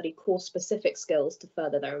come to study course-specific skills to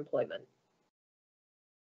further their employment?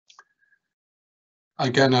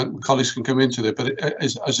 Again, colleagues can come into it, but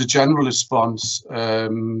as a general response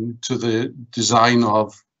to the design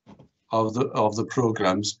of the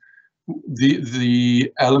programs,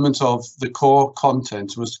 the element of the core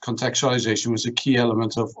content was contextualization was a key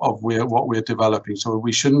element of what we're developing. So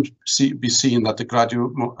we shouldn't be seeing that the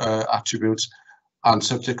graduate attributes and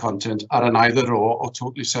subject content are an either or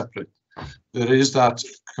totally separate. There is that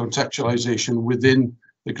contextualization within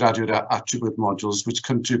the graduate attribute modules, which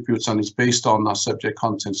contributes and is based on that subject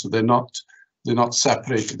content. So they're not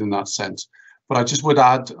separated in that sense. But I just would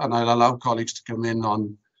add, and I'll allow colleagues to come in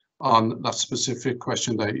on that specific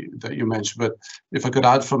question that you mentioned. But if I could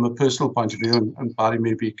add from a personal point of view, and Barry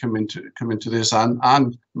maybe come into this,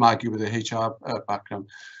 and Maggie with a HR background,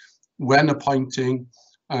 when appointing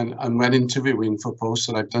and when interviewing for posts,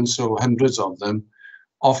 and I've done so hundreds of them,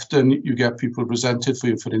 often you get people presented for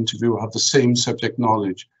you for interview who have the same subject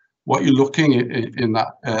knowledge. What you're looking at in that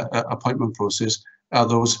appointment process are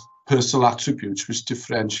those personal attributes which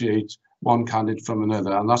differentiate one candidate from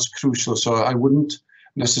another, and that's crucial. So I wouldn't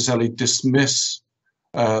necessarily dismiss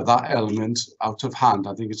that element out of hand.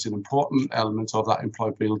 I think it's an important element of that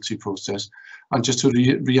employability process. And just to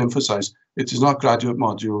re-emphasize, it is not graduate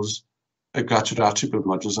modules, graduate attribute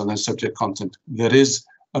modules, and then subject content. There is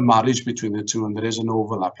a marriage between the two, and there is an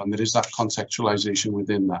overlap, and there is that contextualization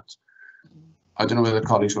within that. I don't know whether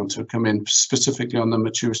colleagues want to come in specifically on the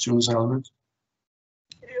mature students element.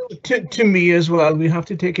 To me as well, we have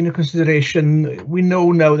to take into consideration, we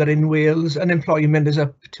know now that in Wales, unemployment is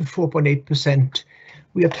up to 4.8%.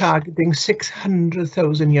 We are targeting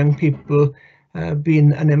 600,000 young people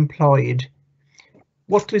being unemployed.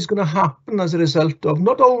 What is going to happen as a result of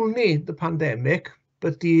not only the pandemic,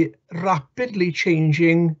 but the rapidly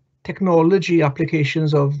changing technology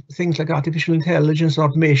applications of things like artificial intelligence and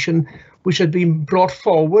automation, which had been brought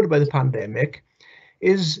forward by the pandemic,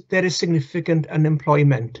 is there is significant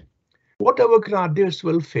unemployment. What our graduates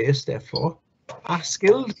will face, therefore, are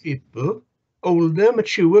skilled people, older,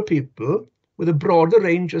 mature people with a broader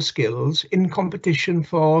range of skills in competition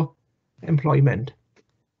for employment.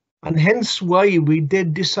 And hence why we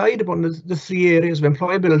did decide upon the three areas of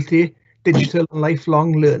employability, digital and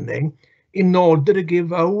lifelong learning, in order to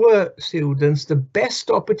give our students the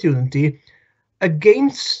best opportunity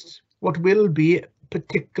against what will be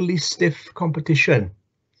particularly stiff competition.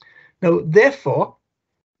 Now, therefore,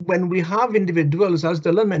 when we have individuals, as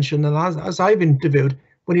Dylan mentioned, and as I've interviewed,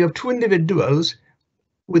 when you have two individuals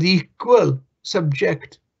with equal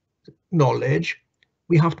subject knowledge,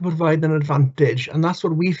 we have to provide an advantage, and that's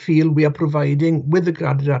what we feel we are providing with the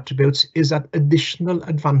graduate attributes, is that additional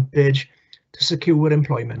advantage to secure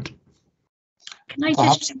employment. Can I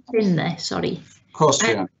just jump in there? Sorry. Of course,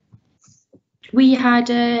 yeah. We had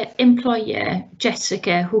an employer,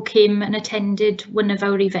 Jessica, who came and attended one of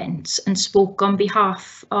our events and spoke on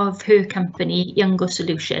behalf of her company, Younger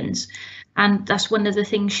Solutions. And that's one of the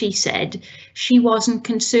things she said. She wasn't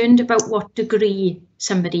concerned about what degree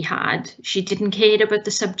somebody had. She didn't care about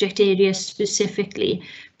the subject area specifically,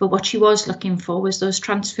 but what she was looking for was those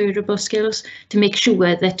transferable skills to make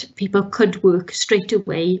sure that people could work straight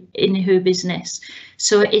away in her business.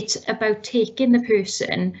 So it's about taking the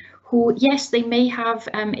person who, yes, they may have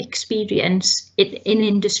experience in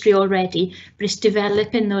industry already, but it's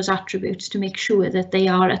developing those attributes to make sure that they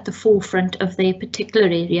are at the forefront of their particular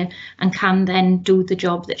area and can then do the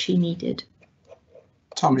job that she needed.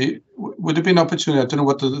 Tommy, would it be an opportunity? I don't know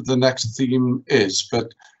what the next theme is,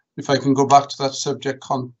 but if I can go back to that subject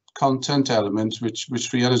content element, which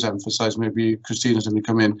Rhian has emphasised, maybe Christina's going to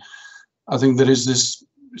come in. I think there is this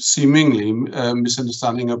seemingly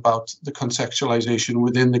misunderstanding about the contextualization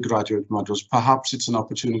within the graduate modules. Perhaps it's an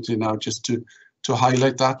opportunity now just to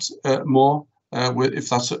highlight that more, if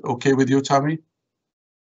that's okay with you, Tammy.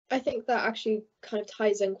 I think that actually kind of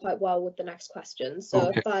ties in quite well with the next question. So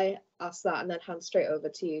okay. If I ask that and then hand straight over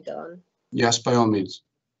to you, Dylan. Yes, by all means.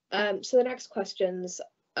 So the next questions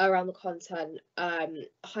around the content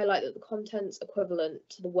highlight that the content's equivalent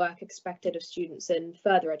to the work expected of students in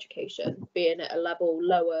further education, being at a level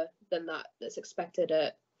lower than that's expected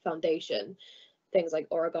at foundation, things like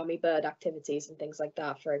origami bird activities and things like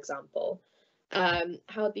that, for example.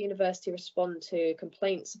 How did the university respond to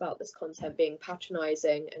complaints about this content being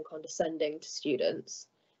patronising and condescending to students?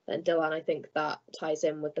 And Dylan, I think that ties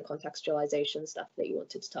in with the contextualization stuff that you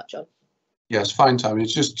wanted to touch on. Yes, fine, Tammy.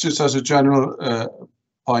 Just as a general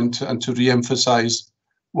point, and to re-emphasise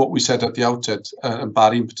what we said at the outset, and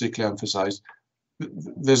Barry in particular emphasised,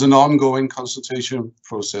 there's an ongoing consultation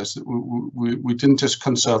process. We didn't just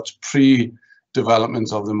consult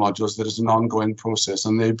pre-development of the modules. There is an ongoing process,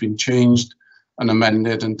 and they've been changed and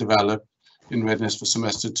amended and developed in readiness for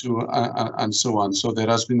semester 2 and so on. So there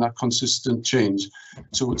has been that consistent change.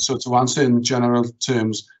 So to answer in general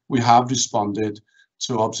terms, we have responded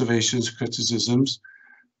to observations, criticisms.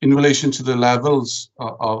 In relation to the levels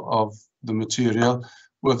of the material,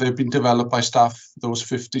 well, they've been developed by staff, those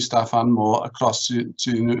 50 staff and more across the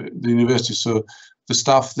university. So the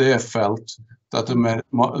staff there felt that the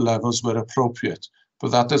levels were appropriate,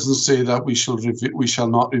 but that doesn't say that we shall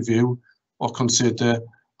not review or consider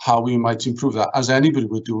how we might improve that, as anybody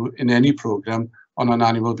would do in any program on an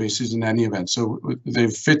annual basis in any event. So they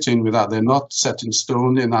fit in with that. They're not set in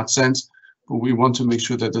stone in that sense, but we want to make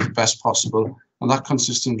sure that they're the best possible. And that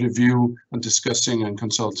consistent review and discussing and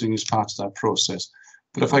consulting is part of that process.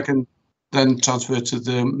 But if I can then transfer to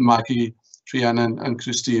the Maggie, Rhiannon and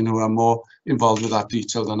Christine, who are more involved with that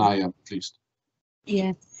detail than I am, at least.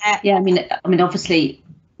 Yeah. I mean, obviously,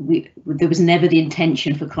 there was never the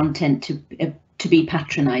intention for content to be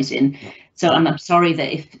patronising. Yeah. So I'm sorry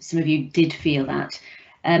that if some of you did feel that.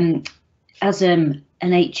 As an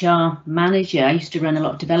HR manager, I used to run a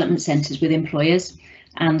lot of development centres with employers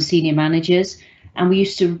and senior managers, and we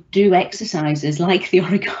used to do exercises like the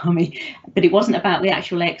origami, but it wasn't about the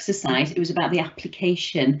actual exercise, it was about the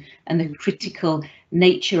application and the critical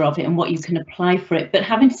nature of it and what you can apply for it. But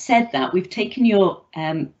having said that, we've taken your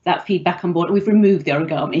that feedback on board. We've removed the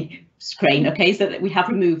origami screen, okay, so that we have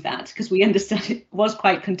removed that because we understand it was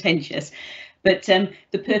quite contentious. But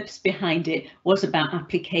the purpose behind it was about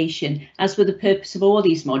application, as were the purpose of all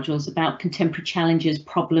these modules, about contemporary challenges,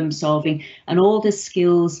 problem solving, and all the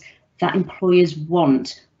skills that employers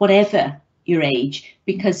want, whatever your age,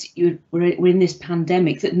 because we're in this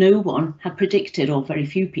pandemic that no one had predicted, or very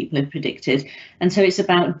few people had predicted. And so it's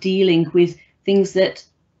about dealing with things that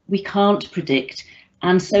we can't predict.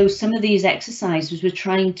 And so some of these exercises were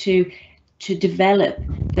trying to develop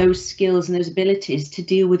those skills and those abilities to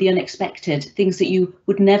deal with the unexpected, things that you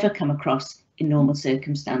would never come across in normal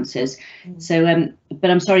circumstances. So, but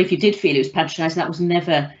I'm sorry if you did feel it was patronising. That was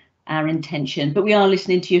never our intention. But we are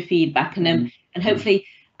listening to your feedback, and hopefully,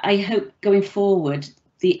 I hope going forward,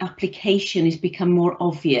 the application has become more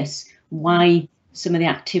obvious. Why some of the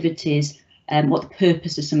activities, what the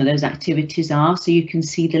purpose of some of those activities are, so you can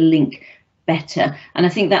see the link better. And I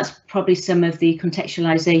think that's probably some of the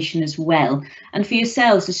contextualization as well. And for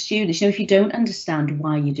yourselves as students, if you don't understand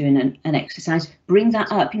why you're doing an exercise, bring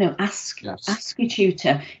that up, ask your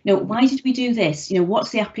tutor, why did we do this? What's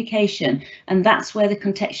the application? And that's where the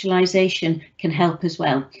contextualization can help as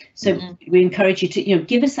well. So we encourage you to,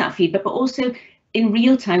 give us that feedback, but also in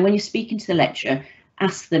real time, when you're speaking to the lecturer,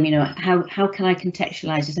 ask them, how can I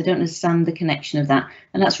contextualize this? I don't understand the connection of that.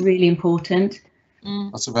 And that's really important.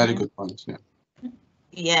 That's a very good point. Yeah.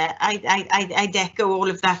 Yeah, I'd echo all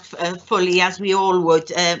of that fully, as we all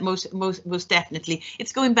would, most definitely.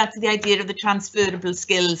 It's going back to the idea of the transferable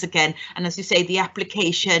skills again, and as you say, the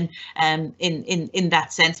application in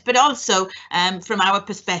that sense, but also from our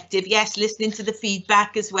perspective, yes, listening to the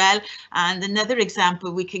feedback as well. And another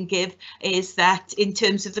example we can give is that in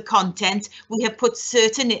terms of the content, we have put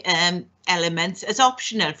certain elements as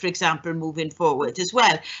optional, for example, moving forward as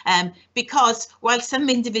well, because while some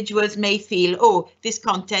individuals may feel, oh, this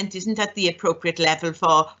content isn't at the appropriate level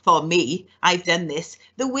for me, I've done this,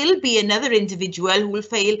 there will be another individual who will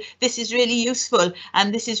feel this is really useful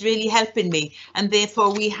and this is really helping me, and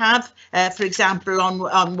therefore we have, for example,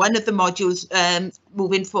 on one of the modules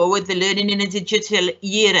moving forward, the Learning in a Digital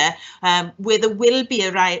Era, where there will be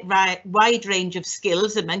a wide range of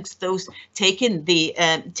skills amongst those taking the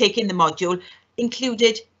module,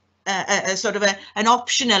 included a sort of an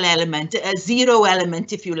optional element, a zero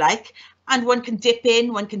element, if you like, and one can dip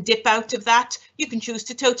in, one can dip out of that. You can choose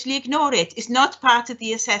to totally ignore it. It's not part of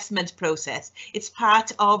the assessment process. It's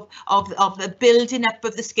part of the building up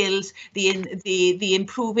of the skills, the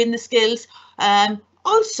improving the skills.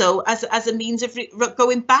 Also, as a means of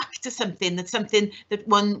going back to something that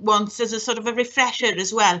one wants as a sort of a refresher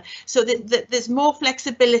as well. So that there's more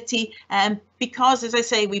flexibility because, as I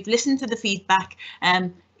say, we've listened to the feedback.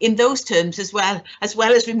 in those terms as well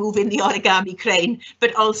as removing the origami crane,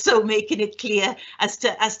 but also making it clear as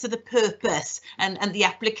to the purpose and the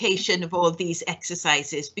application of all these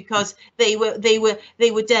exercises, because they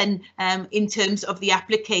were done in terms of the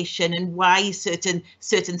application and why certain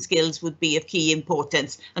skills would be of key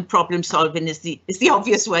importance, and problem solving is the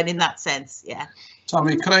obvious one in that sense. Yeah.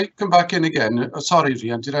 Tommy, can I come back in again? Sorry,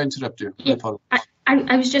 Rhian, did I interrupt you? Yeah,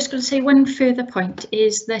 I was just going to say one further point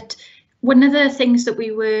is that one of the things that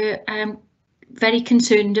we were very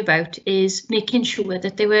concerned about is making sure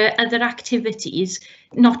that there were other activities,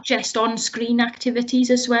 not just on-screen activities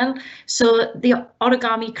as well. So the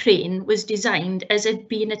origami crane was designed as it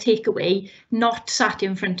being a takeaway, not sat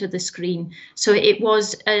in front of the screen. So it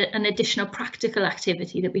was an additional practical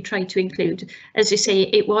activity that we tried to include. As you say,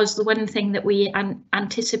 it was the one thing that we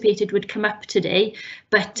anticipated would come up today,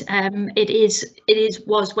 but it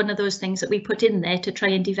was one of those things that we put in there to try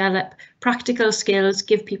and develop practical skills,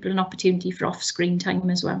 give people an opportunity for off-screen time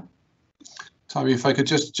as well. Tommy, if I could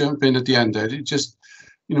just jump in at the end there,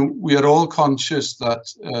 we are all conscious that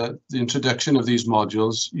the introduction of these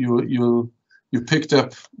modules, you picked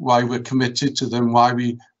up why we're committed to them, why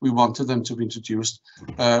we wanted them to be introduced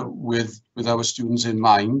with our students in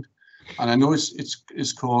mind. And I know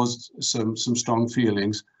it's caused some strong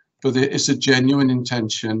feelings, but it's a genuine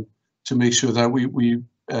intention to make sure that we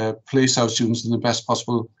place our students in the best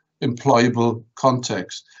possible employable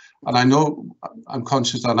context. And I know, I'm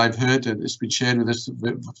conscious that I've heard it, it's been shared with us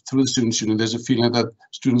through the students union, there's a feeling that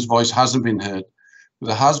students' voice hasn't been heard. But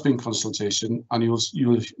there has been consultation, and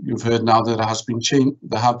you've heard now that there have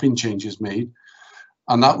been changes made.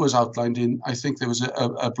 And that was outlined in, I think there was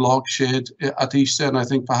a blog shared at Easter, and I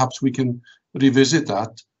think perhaps we can revisit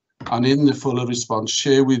that. And in the fuller response,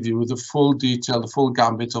 share with you the full detail, the full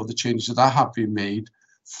gambit of the changes that have been made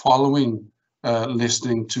following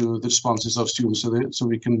listening to the responses of students, so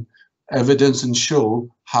we can evidence and show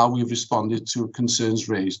how we've responded to concerns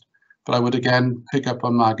raised. But I would again pick up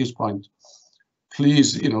on Maggie's point.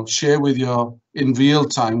 Please, share with in real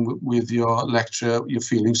time with your lecturer your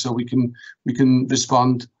feelings, so we can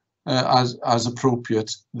respond as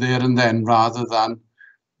appropriate there and then, rather than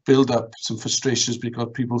build up some frustrations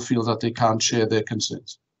because people feel that they can't share their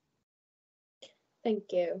concerns.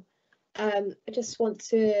 Thank you. I just want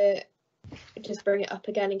to bring it up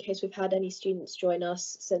again in case we've had any students join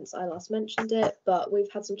us since I last mentioned it, but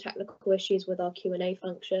we've had some technical issues with our Q&A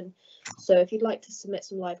function. So if you'd like to submit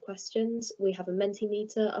some live questions, we have a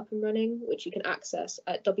Mentimeter up and running, which you can access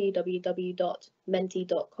at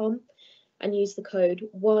www.menti.com and use the code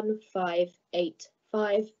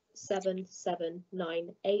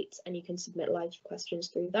 15857798, and you can submit live questions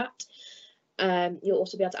through that. You'll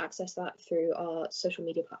also be able to access that through our social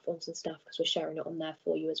media platforms and stuff, because we're sharing it on there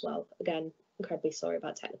for you as well. Again, incredibly sorry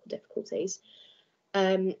about technical difficulties.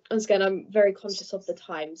 Once again, I'm very conscious of the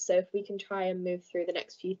time, so if we can try and move through the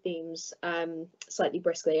next few themes slightly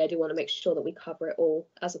briskly, I do want to make sure that we cover it all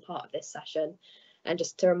as a part of this session. And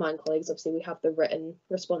just to remind colleagues, obviously we have the written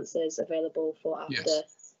responses available for after,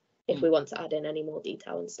 yes, if we want to add in any more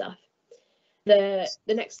detail and stuff. The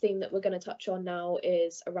next theme that we're going to touch on now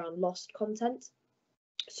is around lost content.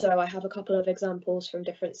 So I have a couple of examples from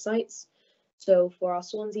different sites. So for our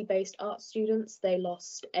Swansea-based art students, they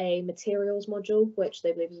lost a materials module, which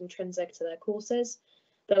they believe is intrinsic to their courses.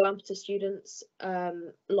 The Lampeter students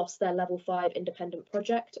lost their level 5 independent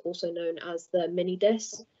project, also known as the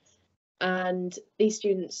mini-DIS. And these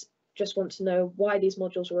students just want to know why these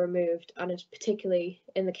modules were removed, and particularly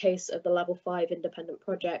in the case of the level 5 independent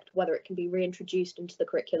project, whether it can be reintroduced into the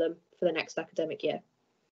curriculum for the next academic year.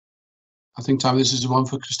 I think, Tammy, this is the one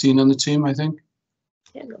for Christine and the team, I think.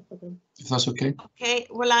 Yeah, no problem. If that's okay. Okay,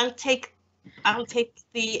 well, I'll take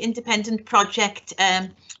the independent project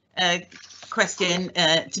question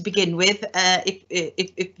to begin with,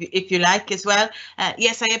 if you like as well.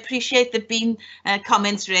 Yes, I appreciate there been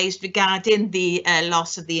comments raised regarding the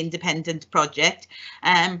loss of the independent project.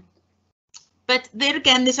 But there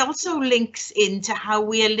again, there's also links into how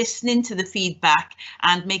we are listening to the feedback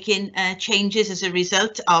and making changes as a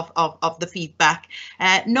result of the feedback.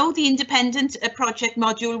 No, the independent project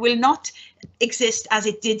module will not exist as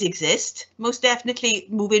it did exist, most definitely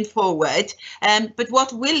moving forward. But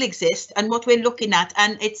what will exist and what we're looking at,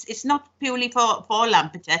 and it's not purely for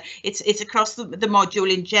Lampeter, it's across the module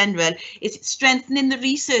in general, is strengthening the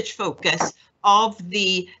research focus of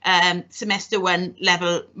the semester one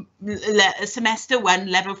level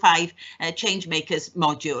 5 change makers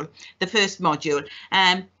module, the first module.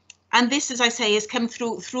 And this, as I say, has come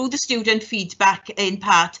through the student feedback in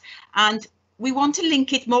part, and we want to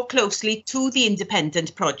link it more closely to the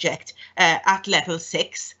independent project at level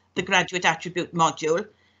 6, the graduate attribute module.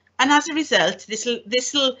 And as a result,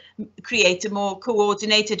 this will create a more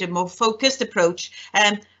coordinated and more focused approach.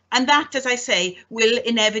 And that, as I say, will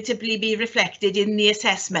inevitably be reflected in the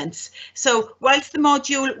assessments. So whilst the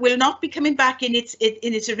module will not be coming back in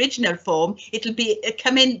its original form, it'll be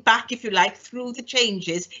coming back, if you like, through the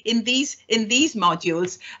changes in these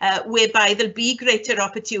modules, whereby there'll be greater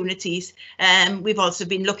opportunities. We've also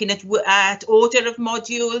been looking at order of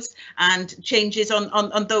modules and changes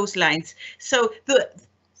on those lines. So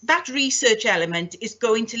that research element is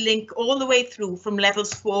going to link all the way through from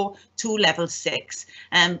levels 4 to level 6.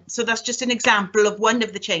 So that's just an example of one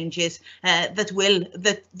of the changes that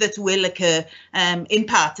will occur, in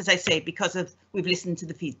part, as I say, because we've listened to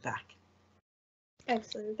the feedback.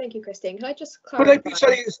 Excellent, thank you, Christine. Can I just clarify?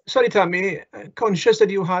 Sorry, Tammy. Conscious that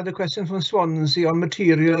you had a question from Swansea on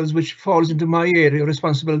materials, which falls into my area of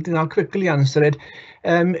responsibility, and I'll quickly answer it.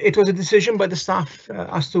 It was a decision by the staff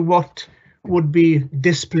as to what would be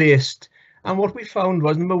displaced, and what we found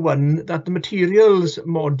was, number one, that the materials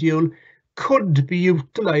module could be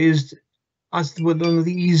utilised as one of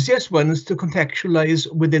the easiest ones to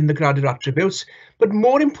contextualise within the graduate attributes, but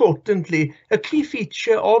more importantly, a key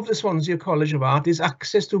feature of the Swansea College of Art is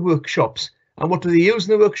access to workshops, and what do they use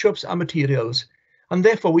in the workshops are materials, and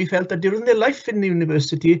therefore we felt that during their life in the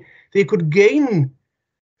university they could gain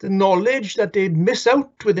the knowledge that they'd miss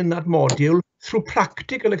out within that module through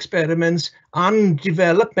practical experiments and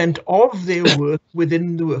development of their work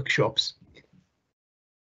within the workshops.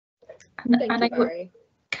 Thank you, Barry.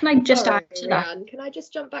 Can I just add to that? Rhian, can I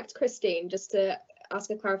just jump back to Christine just to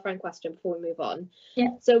ask a clarifying question before we move on? Yeah.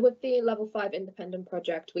 So with the level 5 independent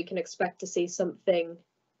project, we can expect to see something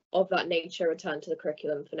of that nature return to the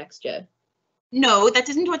curriculum for next year? No, that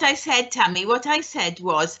isn't what I said, Tammy. What I said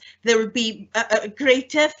was there will be a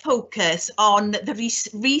greater focus on the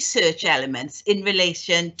research elements in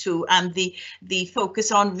relation to, and the focus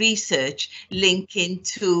on research linking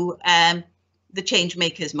to the change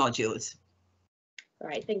makers modules. All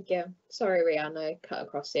right, thank you. Sorry, Rhian, I cut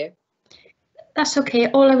across you. That's okay.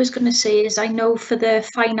 All I was going to say is I know for the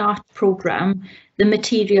fine art programme, the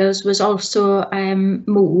materials was also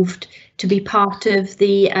moved to be part of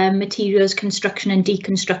the materials construction and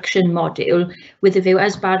deconstruction module, with a view,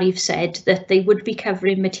 as Barry said, that they would be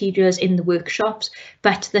covering materials in the workshops,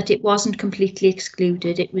 but that it wasn't completely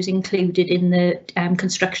excluded. It was included in the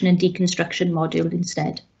construction and deconstruction module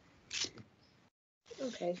instead.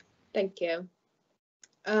 Okay, thank you.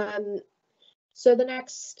 So the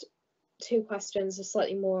next 2 questions are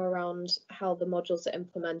slightly more around how the modules are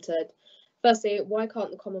implemented. Firstly, why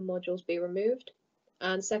can't the common modules be removed?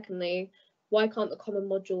 And secondly, why can't the common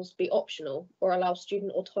modules be optional or allow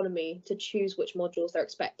student autonomy to choose which modules they're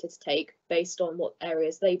expected to take based on what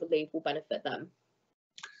areas they believe will benefit them?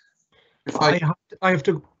 If I have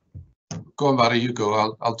to go on, Barry, you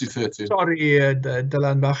go. I'll defer to you. Sorry,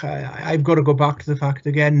 Dylan, I've got to go back to the fact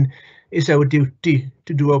again, it's our duty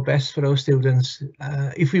to do our best for our students.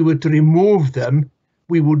 If we were to remove them,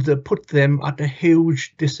 we would put them at a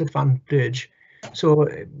huge disadvantage. So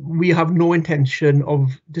we have no intention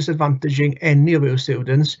of disadvantaging any of our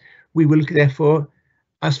students. We will therefore,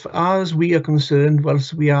 as far as we are concerned,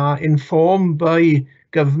 whilst we are informed by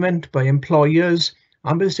government, by employers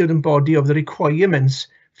and by the student body of the requirements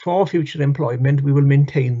for future employment, we will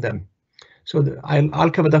maintain them. So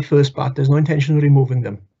I'll cover that first part. There's no intention of removing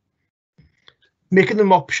them. Making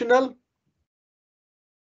them optional,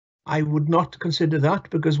 I would not consider that,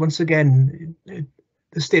 because once again,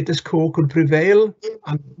 the status quo could prevail,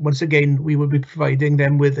 and once again, we will be providing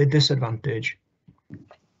them with a disadvantage.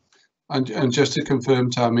 And just to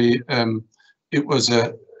confirm, Tammy, it was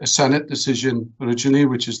a Senate decision originally,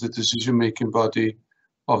 which is the decision-making body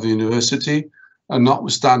of the university, and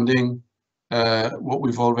notwithstanding what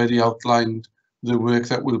we've already outlined, the work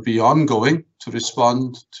that will be ongoing to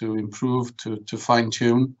respond, to improve, to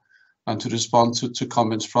fine-tune, and to respond to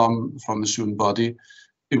comments from the student body.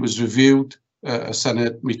 It was reviewed a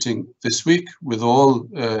Senate meeting this week with all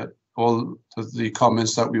the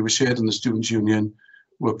comments that we were shared in the Students' Union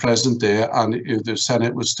were present there, and the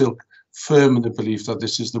Senate was still firm in the belief that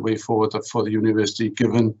this is the way forward for the university,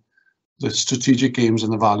 given the strategic aims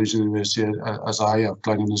and the values of the university, as I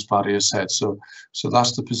outlined and as Barry has said. So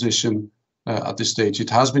that's the position at this stage. It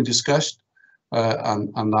has been discussed,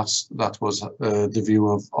 and that was the view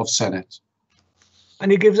of Senate.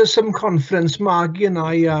 And it gives us some confidence. Maggie and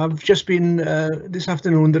I have just been this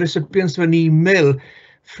afternoon the recipients of an email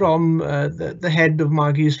from the head of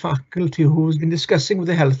Maggie's faculty, who's been discussing with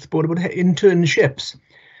the health board about internships,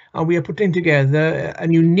 and we are putting together a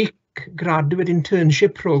unique graduate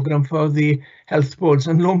internship program for the health boards,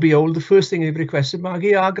 and lo and behold, the first thing they've requested,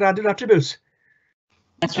 Maggie, are graduate attributes.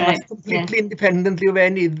 That's And right. that's completely independently of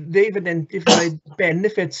any. They've identified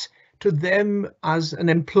benefits to them as an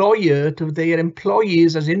employer, to their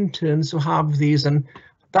employees as interns who have these, and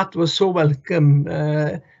that was so welcome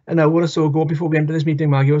an hour or so ago before we entered this meeting,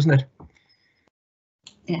 Maggie, wasn't it?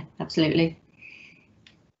 Yeah, absolutely.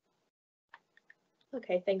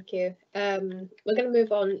 Okay, thank you. We're going to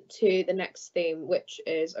move on to the next theme, which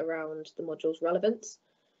is around the module's relevance.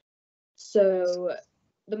 So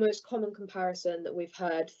the most common comparison that we've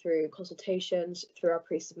heard through consultations, through our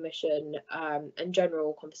pre-submission and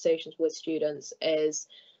general conversations with students is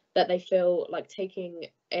that they feel like taking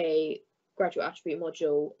a graduate attribute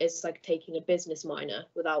module is like taking a business minor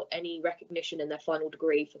without any recognition in their final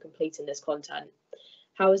degree for completing this content.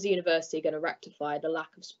 How is the university going to rectify the lack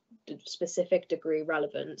of specific degree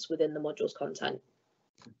relevance within the module's content?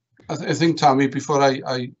 I think, Tammy, before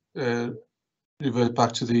I revert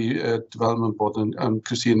back to the development board and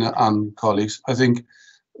Christina and colleagues, I think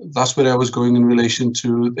that's where I was going in relation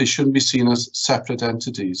to they shouldn't be seen as separate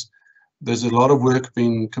entities. There's a lot of work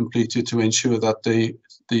being completed to ensure that the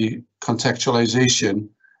contextualization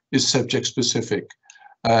is subject specific.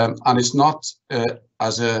 And it's not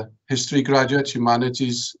as a history graduate,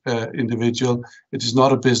 humanities individual, it is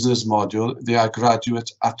not a business module. They are graduate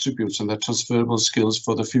attributes and they're transferable skills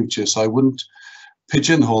for the future. So I wouldn't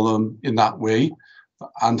pigeonhole them in that way.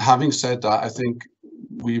 And having said that, I think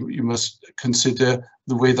you must consider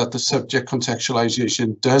the way that the subject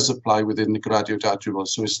contextualization does apply within the graduate attribute.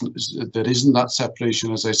 So there isn't that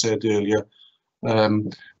separation, as I said earlier.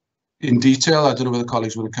 In detail, I don't know whether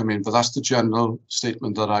colleagues want to come in, but that's the general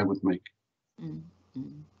statement that I would make.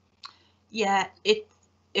 Mm-hmm. Yeah, if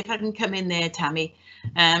I can come in there, Tammy,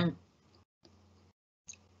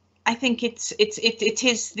 I think it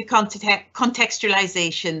is the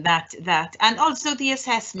contextualization that and also the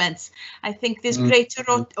assessments. I think there's greater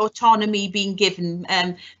autonomy being given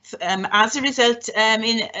as a result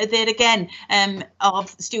of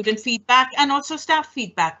student feedback and also staff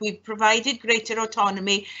feedback. We've provided greater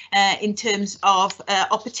autonomy in terms of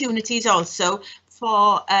opportunities also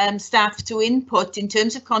for staff to input in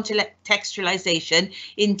terms of contextualization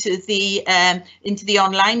into the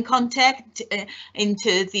online content,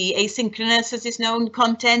 into the asynchronous, as is known,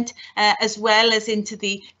 content, as well as into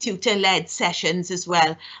the tutor-led sessions as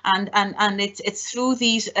well. And it's through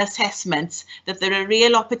these assessments that there are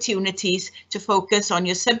real opportunities to focus on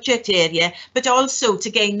your subject area, but also to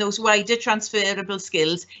gain those wider transferable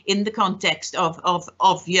skills in the context of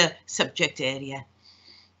your subject area.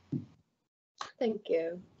 Thank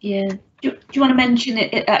you. Yeah. Do you want to mention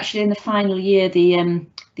it actually in the final year, the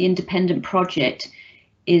independent project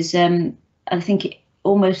is, I think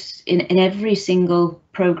almost in every single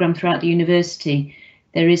programme throughout the university,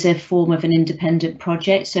 there is a form of an independent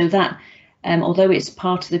project. So that, although it's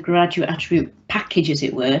part of the graduate attribute package, as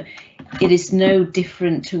it were, it is no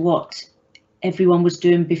different to what everyone was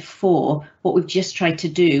doing before. What we've just tried to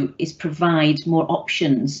do is provide more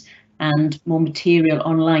options and more material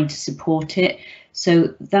online to support it.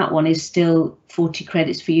 So that one is still 40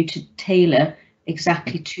 credits for you to tailor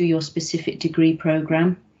exactly to your specific degree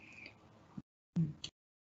programme.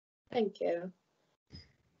 Thank you.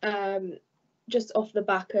 Just off the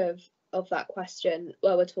back of that question,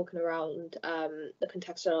 where we're talking around the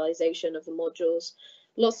contextualisation of the modules,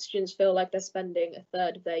 lots of students feel like they're spending a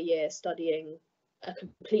third of their year studying a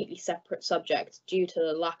completely separate subject due to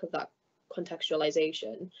the lack of that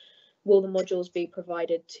contextualisation. Will the modules be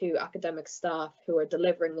provided to academic staff who are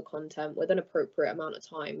delivering the content with an appropriate amount of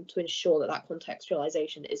time to ensure that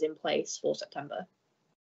contextualisation is in place for September?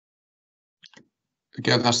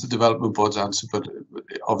 Again, that's the development board's answer, but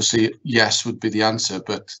obviously yes would be the answer,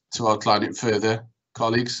 but to outline it further,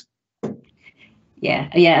 colleagues? Yeah,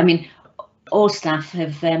 I mean, all staff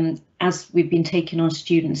have, as we've been taking on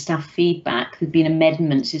student staff feedback, there've been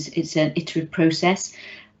amendments. It's an iterative process.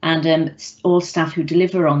 And all staff who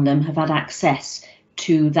deliver on them have had access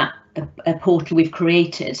to that a portal we've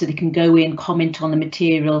created, so they can go in, comment on the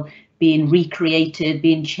material being recreated,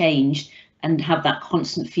 being changed, and have that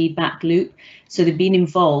constant feedback loop. So they've been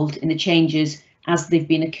involved in the changes as they've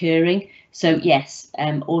been occurring. So yes,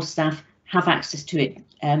 all staff have access to it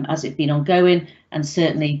as it's been ongoing, and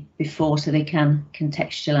certainly before, so they can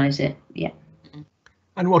contextualise it. Yeah.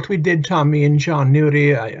 And what we did, Tammy, in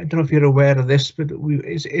January, I don't know if you're aware of this, but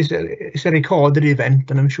it's a recorded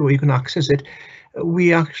event, and I'm sure you can access it.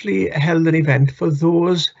 We actually held an event for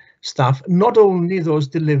those staff, not only those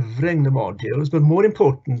delivering the modules, but more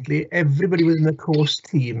importantly, everybody within the course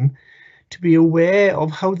team, to be aware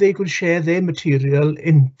of how they could share their material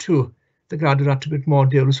into the graduate attribute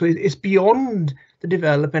module. So it's beyond the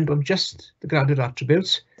development of just the graduate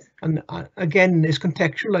attributes. And again, it's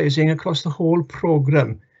contextualizing across the whole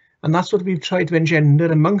programme. And that's what we've tried to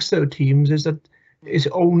engender amongst our teams, is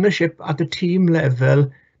ownership at the team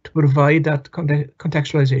level to provide that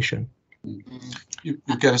contextualization. You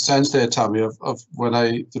get a sense there, Tammy, of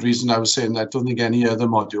the reason I was saying that I don't think any other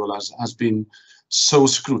module has been so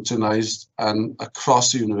scrutinised and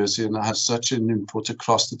across the university and has such an input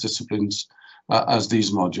across the disciplines as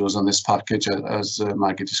these modules and this package as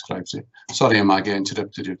Maggie describes it. Sorry, Maggie, I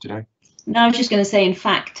interrupted you, did I? No, I was just going to say, in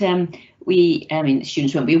fact, I mean, the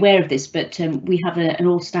students won't be aware of this, but we have an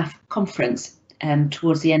all-staff conference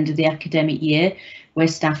towards the end of the academic year, where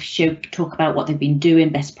staff talk about what they've been doing,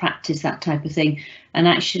 best practice, that type of thing. And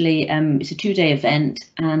actually, it's a 2-day event,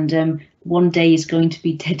 and 1 day is going to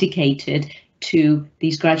be dedicated to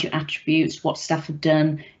these graduate attributes, what staff have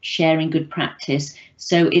done, sharing good practice.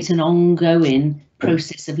 So it's an ongoing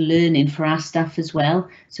process of learning for our staff as well.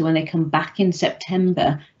 So when they come back in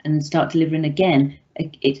September and start delivering again,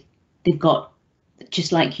 they've got,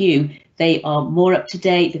 just like you, they are more up to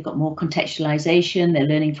date, they've got more contextualization, they're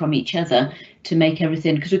learning from each other to make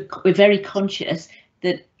everything, because we're very conscious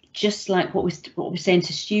that, just like what we're saying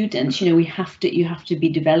to students, you know, you have to be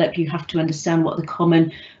developed, you have to understand what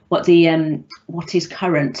is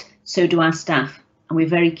current. So do our staff, and we're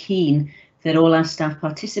very keen that all our staff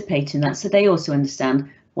participate in that, so they also understand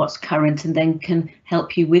what's current and then can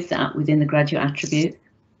help you with that within the graduate attribute.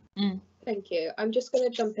 Thank you. I'm just going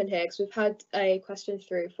to jump in here because we've had a question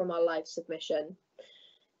through from our live submission.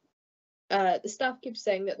 The staff keeps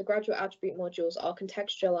saying that the graduate attribute modules are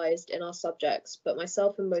contextualised in our subjects, but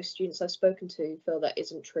myself and most students I've spoken to feel that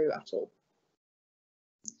isn't true at all.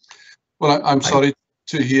 Well, I'm sorry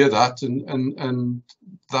to hear that, and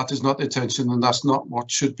that is not the intention, and that's not what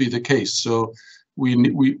should be the case. So we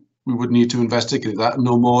would need to investigate that and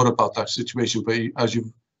know more about that situation. But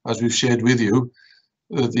as we've shared with you,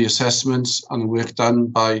 the assessments and the work done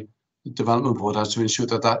by the development board has to ensure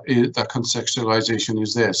that that contextualization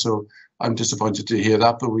is there. So I'm disappointed to hear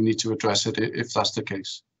that, but we need to address it if that's the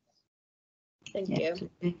case. Thank you.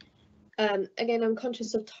 Again, I'm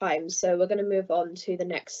conscious of time, so we're going to move on to the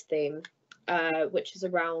next theme, which is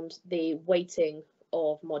around the weighting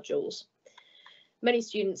of modules. Many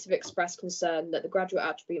students have expressed concern that the graduate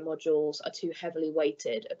attribute modules are too heavily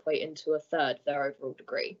weighted, equating to 1/3 of their overall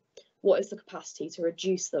degree. What is the capacity to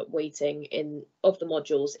reduce that weighting of the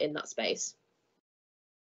modules in that space?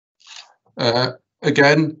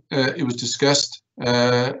 Again, it was discussed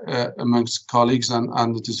amongst colleagues,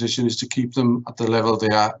 and the decision is to keep them at the level they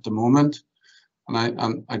are at the moment.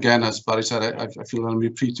 And again, as Barry said, I feel I'm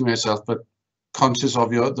repeating myself, but conscious of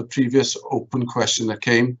the previous open question that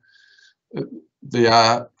came, they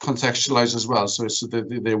are contextualized as well. So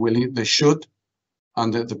they're willing, they should,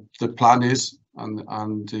 and the plan is, and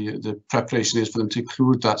the preparation is for them to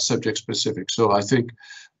include that subject specific. So I think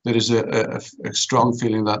there is a strong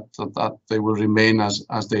feeling that they will remain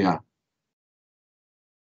as they are.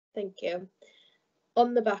 Thank you.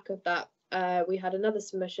 On the back of that, we had another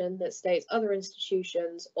submission that states other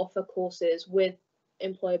institutions offer courses with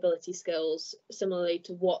employability skills similarly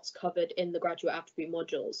to what's covered in the graduate attribute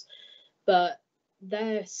modules, but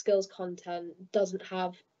their skills content doesn't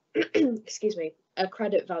have excuse me, a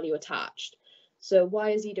credit value attached. So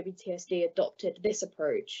why has EWTSD adopted this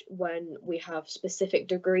approach when we have specific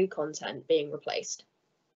degree content being replaced?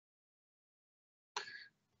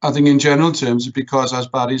 I think in general terms, because as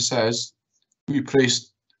Barry says, we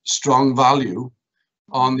place strong value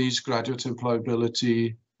on these graduate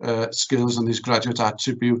employability skills and these graduate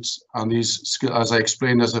attributes and these skills, as I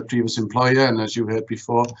explained as a previous employer and as you heard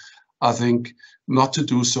before. I think not to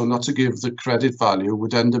do so, not to give the credit value,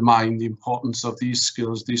 would undermine the importance of these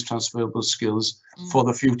skills, these transferable skills for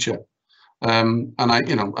the future. And I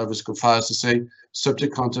was go far as to say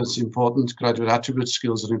subject content is important, graduate attribute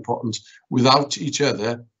skills are important. Without each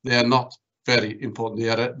other, they are not very important.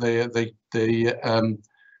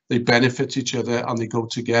 They benefit each other and they go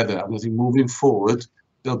together. And I think moving forward,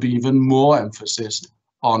 there'll be even more emphasis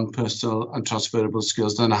on personal and transferable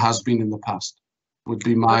skills than there has been in the past. Would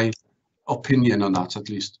be my opinion on that, at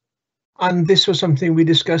least. And this was something we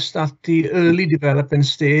discussed at the early development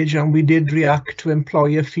stage, and we did react to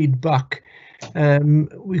employer feedback.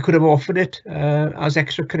 We could have offered it as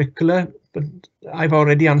extracurricular, but I've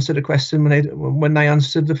already answered the question when I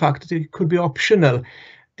answered the fact that it could be optional.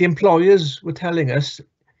 The employers were telling us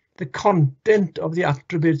the content of the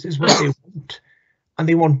attributes is what they want, and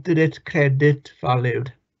they wanted it credit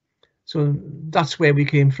valued. So that's where we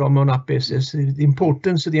came from on that basis, the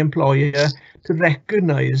importance of the employer to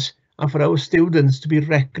recognise and for our students to be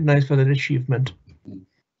recognised for their achievement.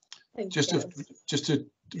 Just to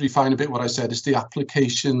refine a bit what I said. It's the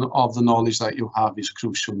application of the knowledge that you have is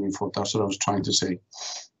crucial moving forward. That's what I was trying to say.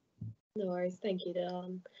 No worries, thank you,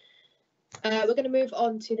 Dylan. We're going to move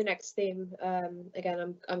on to the next theme.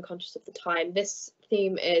 Again, I'm conscious of the time. This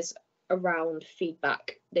theme is around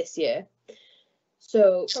feedback this year.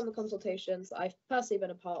 So from the consultations that I've personally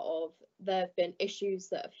been a part of, there have been issues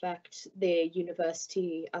that affect the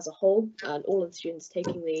university as a whole and all of the students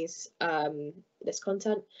taking these this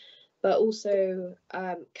content, but also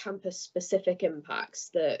campus-specific impacts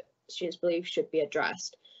that students believe should be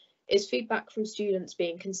addressed. Is feedback from students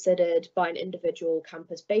being considered by an individual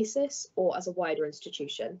campus basis or as a wider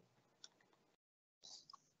institution?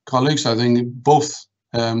 Colleagues, I think both.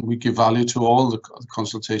 We give value to all the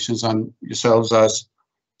consultations, and yourselves as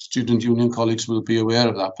student union colleagues will be aware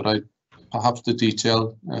of that, but perhaps the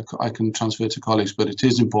detail I can transfer to colleagues, but it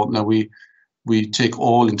is important that we take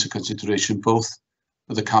all into consideration, both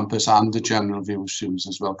the campus and the general view of students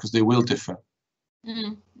as well, because they will differ.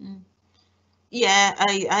 Mm-hmm. Yeah,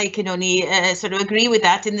 I can only sort of agree with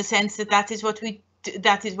that, in the sense that that is what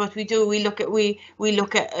we do. We look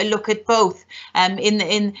at both. I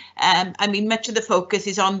mean, much of the focus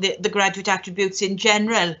is on the graduate attributes in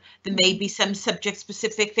general. There may be some subject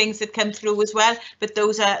specific things that come through as well, but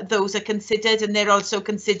those are considered, and they're also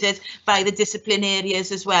considered by the discipline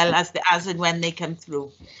areas as well, as and when they come through.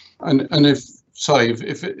 And if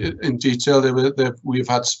in detail we've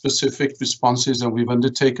had specific responses, and we've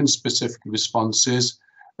undertaken specific responses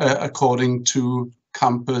according to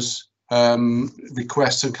campus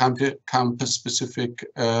requests and campus-specific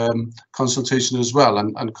consultation as well,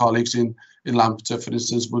 and colleagues in Lampeter, for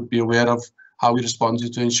instance, would be aware of how we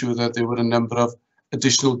responded to ensure that there were a number of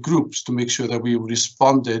additional groups to make sure that we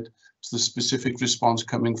responded to the specific response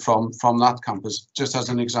coming from that campus, just as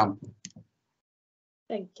an example.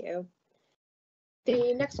 Thank you.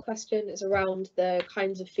 The next question is around the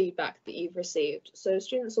kinds of feedback that you've received. So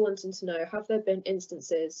students are wanting to know, have there been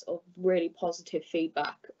instances of really positive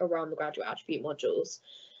feedback around the graduate attribute modules?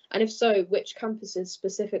 And if so, which campuses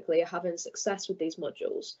specifically are having success with these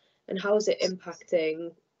modules? And how is it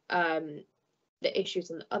impacting the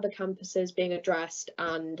issues on the other campuses being addressed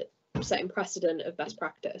and setting precedent of best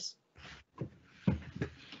practice?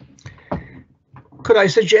 Could I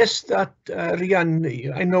suggest that,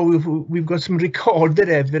 Rhian, I know we've got some recorded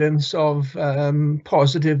evidence of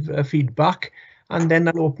positive feedback, and then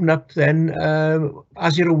I'll open up then,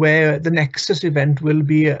 as you're aware, the Nexus event will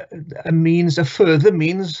be a further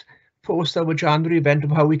means post our January event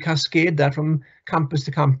of how we cascade that from campus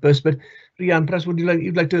to campus. But Rhian, perhaps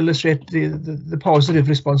you'd like to illustrate the positive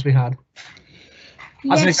response we had?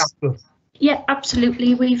 As an example. Yeah,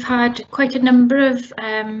 absolutely. We've had quite a number of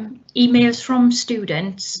emails from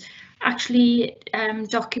students actually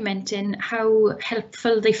documenting how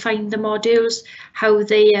helpful they find the modules, how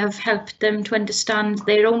they have helped them to understand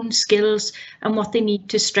their own skills and what they need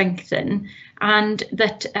to strengthen. And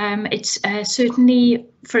that it's certainly,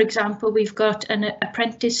 for example, we've got an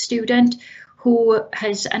apprentice student who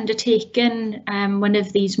has undertaken one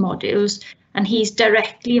of these modules, and he's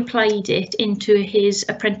directly applied it into his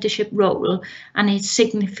apprenticeship role, and it's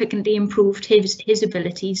significantly improved his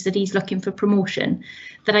abilities that he's looking for promotion.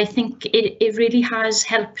 That I think it really has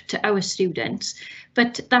helped our students.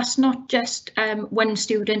 But that's not just one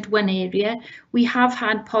student, one area. We have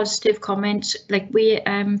had positive comments, like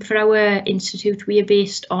for our institute, we are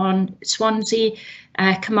based on Swansea,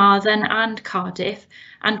 Carmarthen and Cardiff.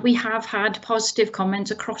 And we have had positive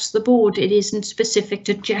comments across the board. It isn't specific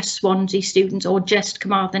to just Swansea students or just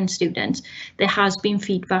Carmarthen students. There has been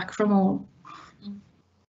feedback from all.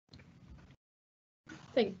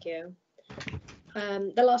 Thank you.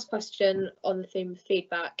 The last question on the theme of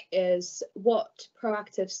feedback is, what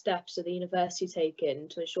proactive steps are the university taking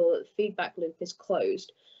to ensure that the feedback loop is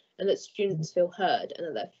closed and that students feel heard and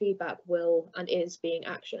that their feedback will and is being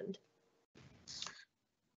actioned?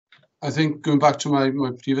 I think, going back to my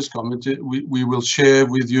previous comment, we will share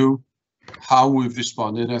with you how we've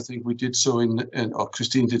responded. I think we did so or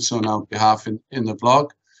Christine did so on our behalf in the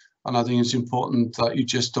blog. And I think it's important that you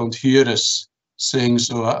just don't hear us saying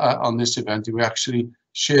so on this event. We actually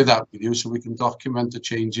share that with you so we can document the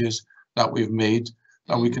changes that we've made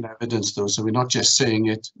and we can evidence those. So we're not just saying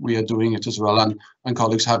it, we are doing it as well. And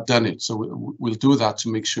colleagues have done it. So we'll do that to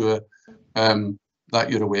make sure that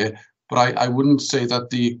you're aware. But I wouldn't say that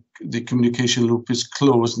the communication loop is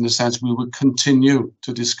closed, in the sense we will continue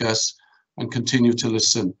to discuss and continue to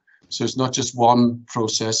listen. So it's not just one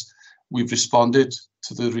process. We've responded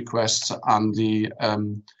to the requests and the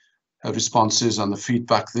responses and the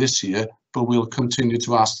feedback this year, but we'll continue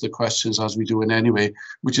to ask the questions as we do in any way,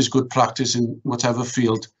 which is good practice in whatever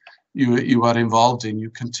field you are involved in, you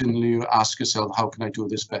continually ask yourself, how can I do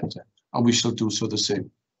this better? And we shall do so the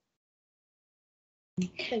same.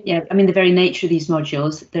 Yeah, I mean, the very nature of these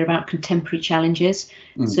modules, they're about contemporary challenges.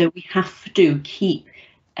 So we have to keep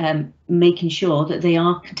making sure that they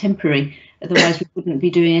are contemporary. Otherwise, we wouldn't be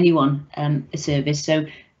doing anyone a service. So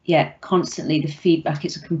yeah, constantly the feedback,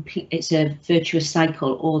 it's a virtuous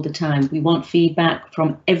cycle all the time. We want feedback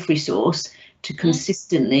from every source to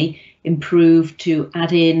consistently improve, to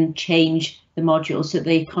add in, change the modules so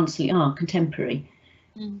they constantly are contemporary.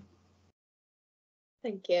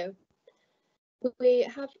 Thank you. We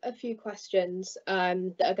have a few questions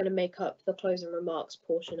that are going to make up the closing remarks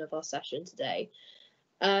portion of our session today.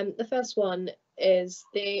 The first one is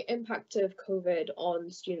the impact of COVID on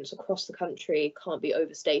students across the country can't be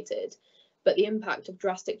overstated, but the impact of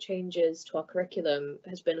drastic changes to our curriculum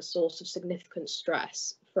has been a source of significant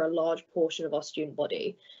stress for a large portion of our student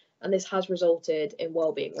body, and this has resulted in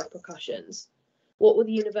wellbeing repercussions. What will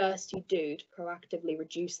the university do to proactively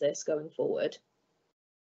reduce this going forward?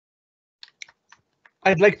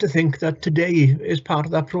 I'd like to think that today is part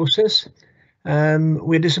of that process.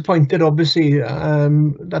 We're disappointed, obviously,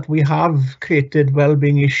 that we have created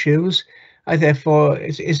wellbeing issues. Therefore,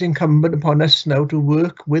 it's incumbent upon us now to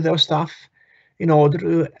work with our staff in order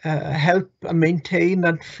to help and maintain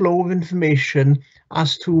that flow of information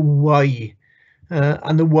as to why,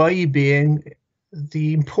 and the why being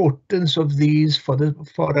the importance of these for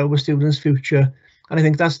our students' future. And I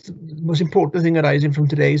think that's the most important thing arising from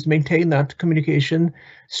today, is to maintain that communication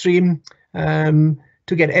stream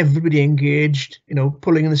to get everybody engaged,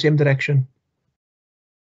 pulling in the same direction.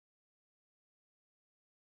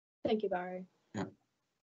 Thank you, Barry. Yeah.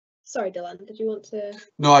 Sorry, Dylan, did you want to?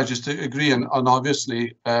 No, I just agree, and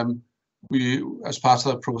obviously, we, as part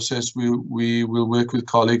of that process, we will work with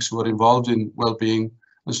colleagues who are involved in wellbeing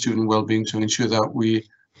and student wellbeing to ensure that we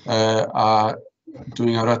are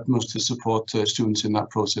doing our utmost to support students in that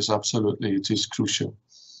process. Absolutely, it is crucial.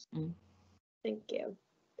 Thank you.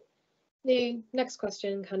 The next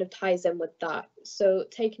question kind of ties in with that. So,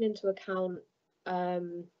 taking into account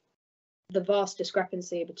the vast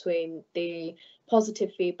discrepancy between the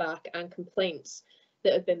positive feedback and complaints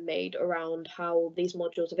that have been made around how these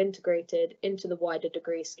modules have integrated into the wider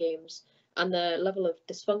degree schemes, and the level of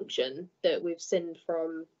dysfunction that we've seen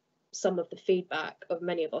from some of the feedback of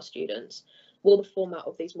many of our students, will the format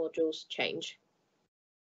of these modules change?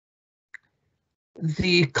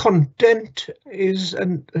 The content is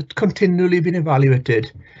continually been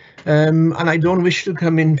evaluated, and I don't wish to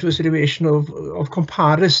come into a situation of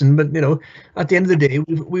comparison, but at the end of the day,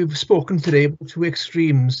 we've spoken today about two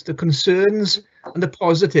extremes, the concerns and the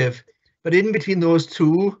positive, but in between those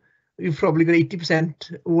two, you've probably got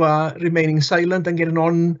 80% who are remaining silent and getting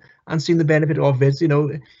on and seeing the benefit of it.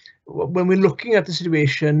 When we're looking at the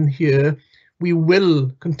situation here, we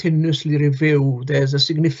will continuously review. There's a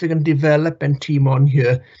significant development team on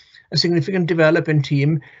here, a significant development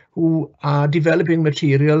team who are developing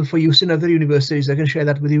material for use in other universities. I can share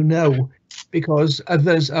that with you now, because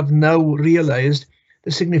others have now realized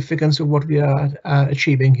the significance of what we are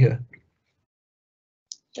achieving here.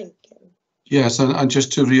 Thank you. Yes, and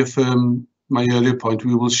just to reaffirm my earlier point,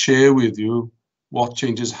 we will share with you what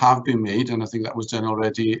changes have been made, and I think that was done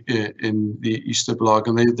already in the Easter blog,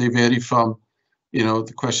 and they vary from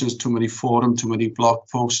the questions, too many forum, too many blog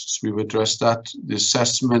posts. We've addressed that, the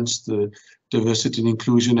assessments, the diversity and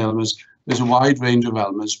inclusion elements. There's a wide range of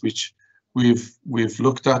elements which we've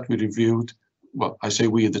looked at, we reviewed. Well, I say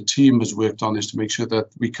we, the team has worked on this to make sure that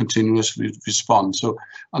we continuously respond. So,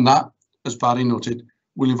 and that, as Barry noted,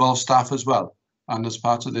 will involve staff as well. And as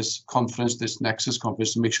part of this conference, this Nexus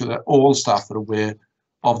conference, to make sure that all staff are aware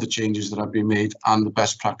of the changes that have been made and the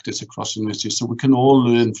best practice across universities, so we can all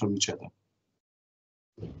learn from each other.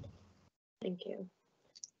 Thank you.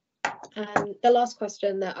 The last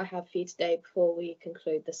question that I have for you today before we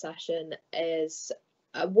conclude the session is,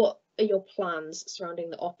 what are your plans surrounding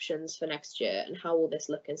the options for next year, and how will this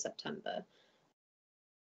look in September?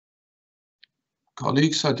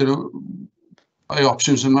 Colleagues, I don't know, by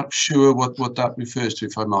options, I'm not sure what that refers to,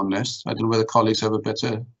 if I'm honest. I don't know whether colleagues have a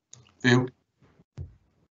better view.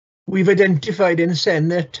 We've identified in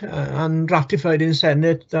Senate and ratified in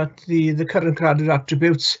Senate that the current graduate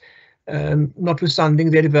attributes,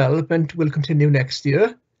 notwithstanding their development, will continue next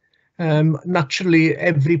year. Naturally,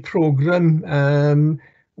 every programme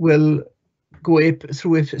will go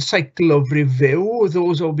through a cycle of review.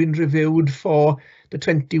 Those who have been reviewed for the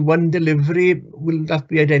 21 delivery will that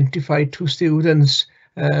be identified to students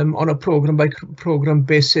on a programme by programme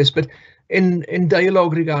basis. But in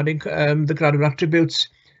dialogue regarding the graduate attributes,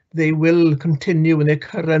 they will continue in their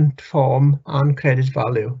current form and credit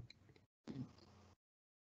value.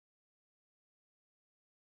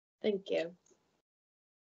 Thank you.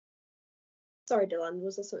 Sorry, Dylan,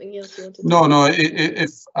 was there something else you wanted to No, say? no,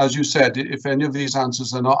 if, as you said, if any of these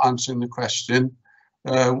answers are not answering the question,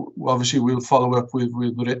 obviously we'll follow up with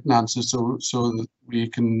written answers so that we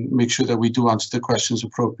can make sure that we do answer the questions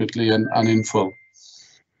appropriately and in full.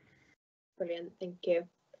 Brilliant, thank you.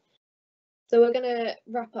 So we're going to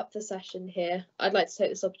wrap up the session here. I'd like to take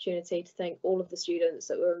this opportunity to thank all of the students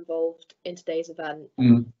that were involved in today's event.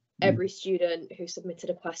 Every student who submitted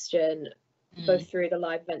a question, both through the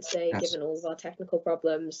live event today, given all of our technical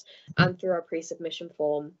problems, and through our pre-submission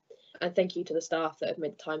form. And thank you to the staff that have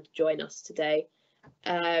made the time to join us today.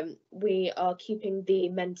 We are keeping the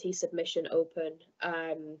Menti submission open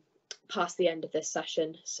past the end of this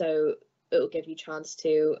session, so it will give you a chance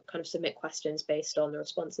to kind of submit questions based on the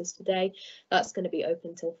responses today. That's going to be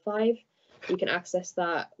open till 5. You can access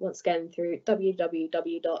that once again through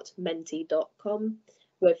www.menti.com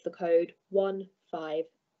with the code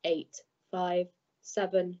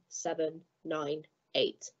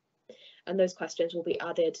 1585778. And those questions will be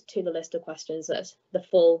added to the list of questions, that's the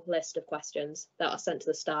full list of questions that are sent to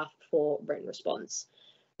the staff for written response.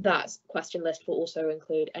 That question list will also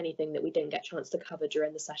include anything that we didn't get a chance to cover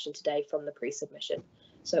during the session today from the pre-submission.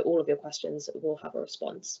 So all of your questions will have a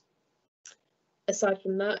response. Aside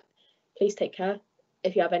from that, please take care.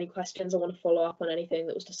 If you have any questions or want to follow up on anything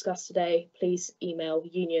that was discussed today, please email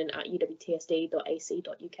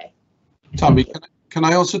union@uwtsd.ac.uk. Tammy, can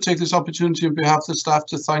I also take this opportunity on behalf of the staff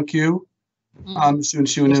to thank you and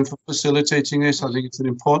Students Union for facilitating this. I think it's an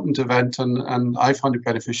important event and I find it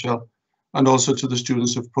beneficial. And also to the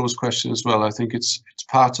students who've posed questions as well. I think it's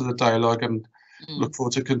part of the dialogue and look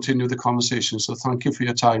forward to continue the conversation. So thank you for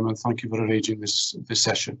your time and thank you for arranging this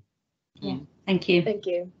session. Yeah, thank you. Thank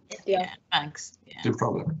you. Yeah, thanks. Yeah. No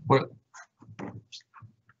problem. Well.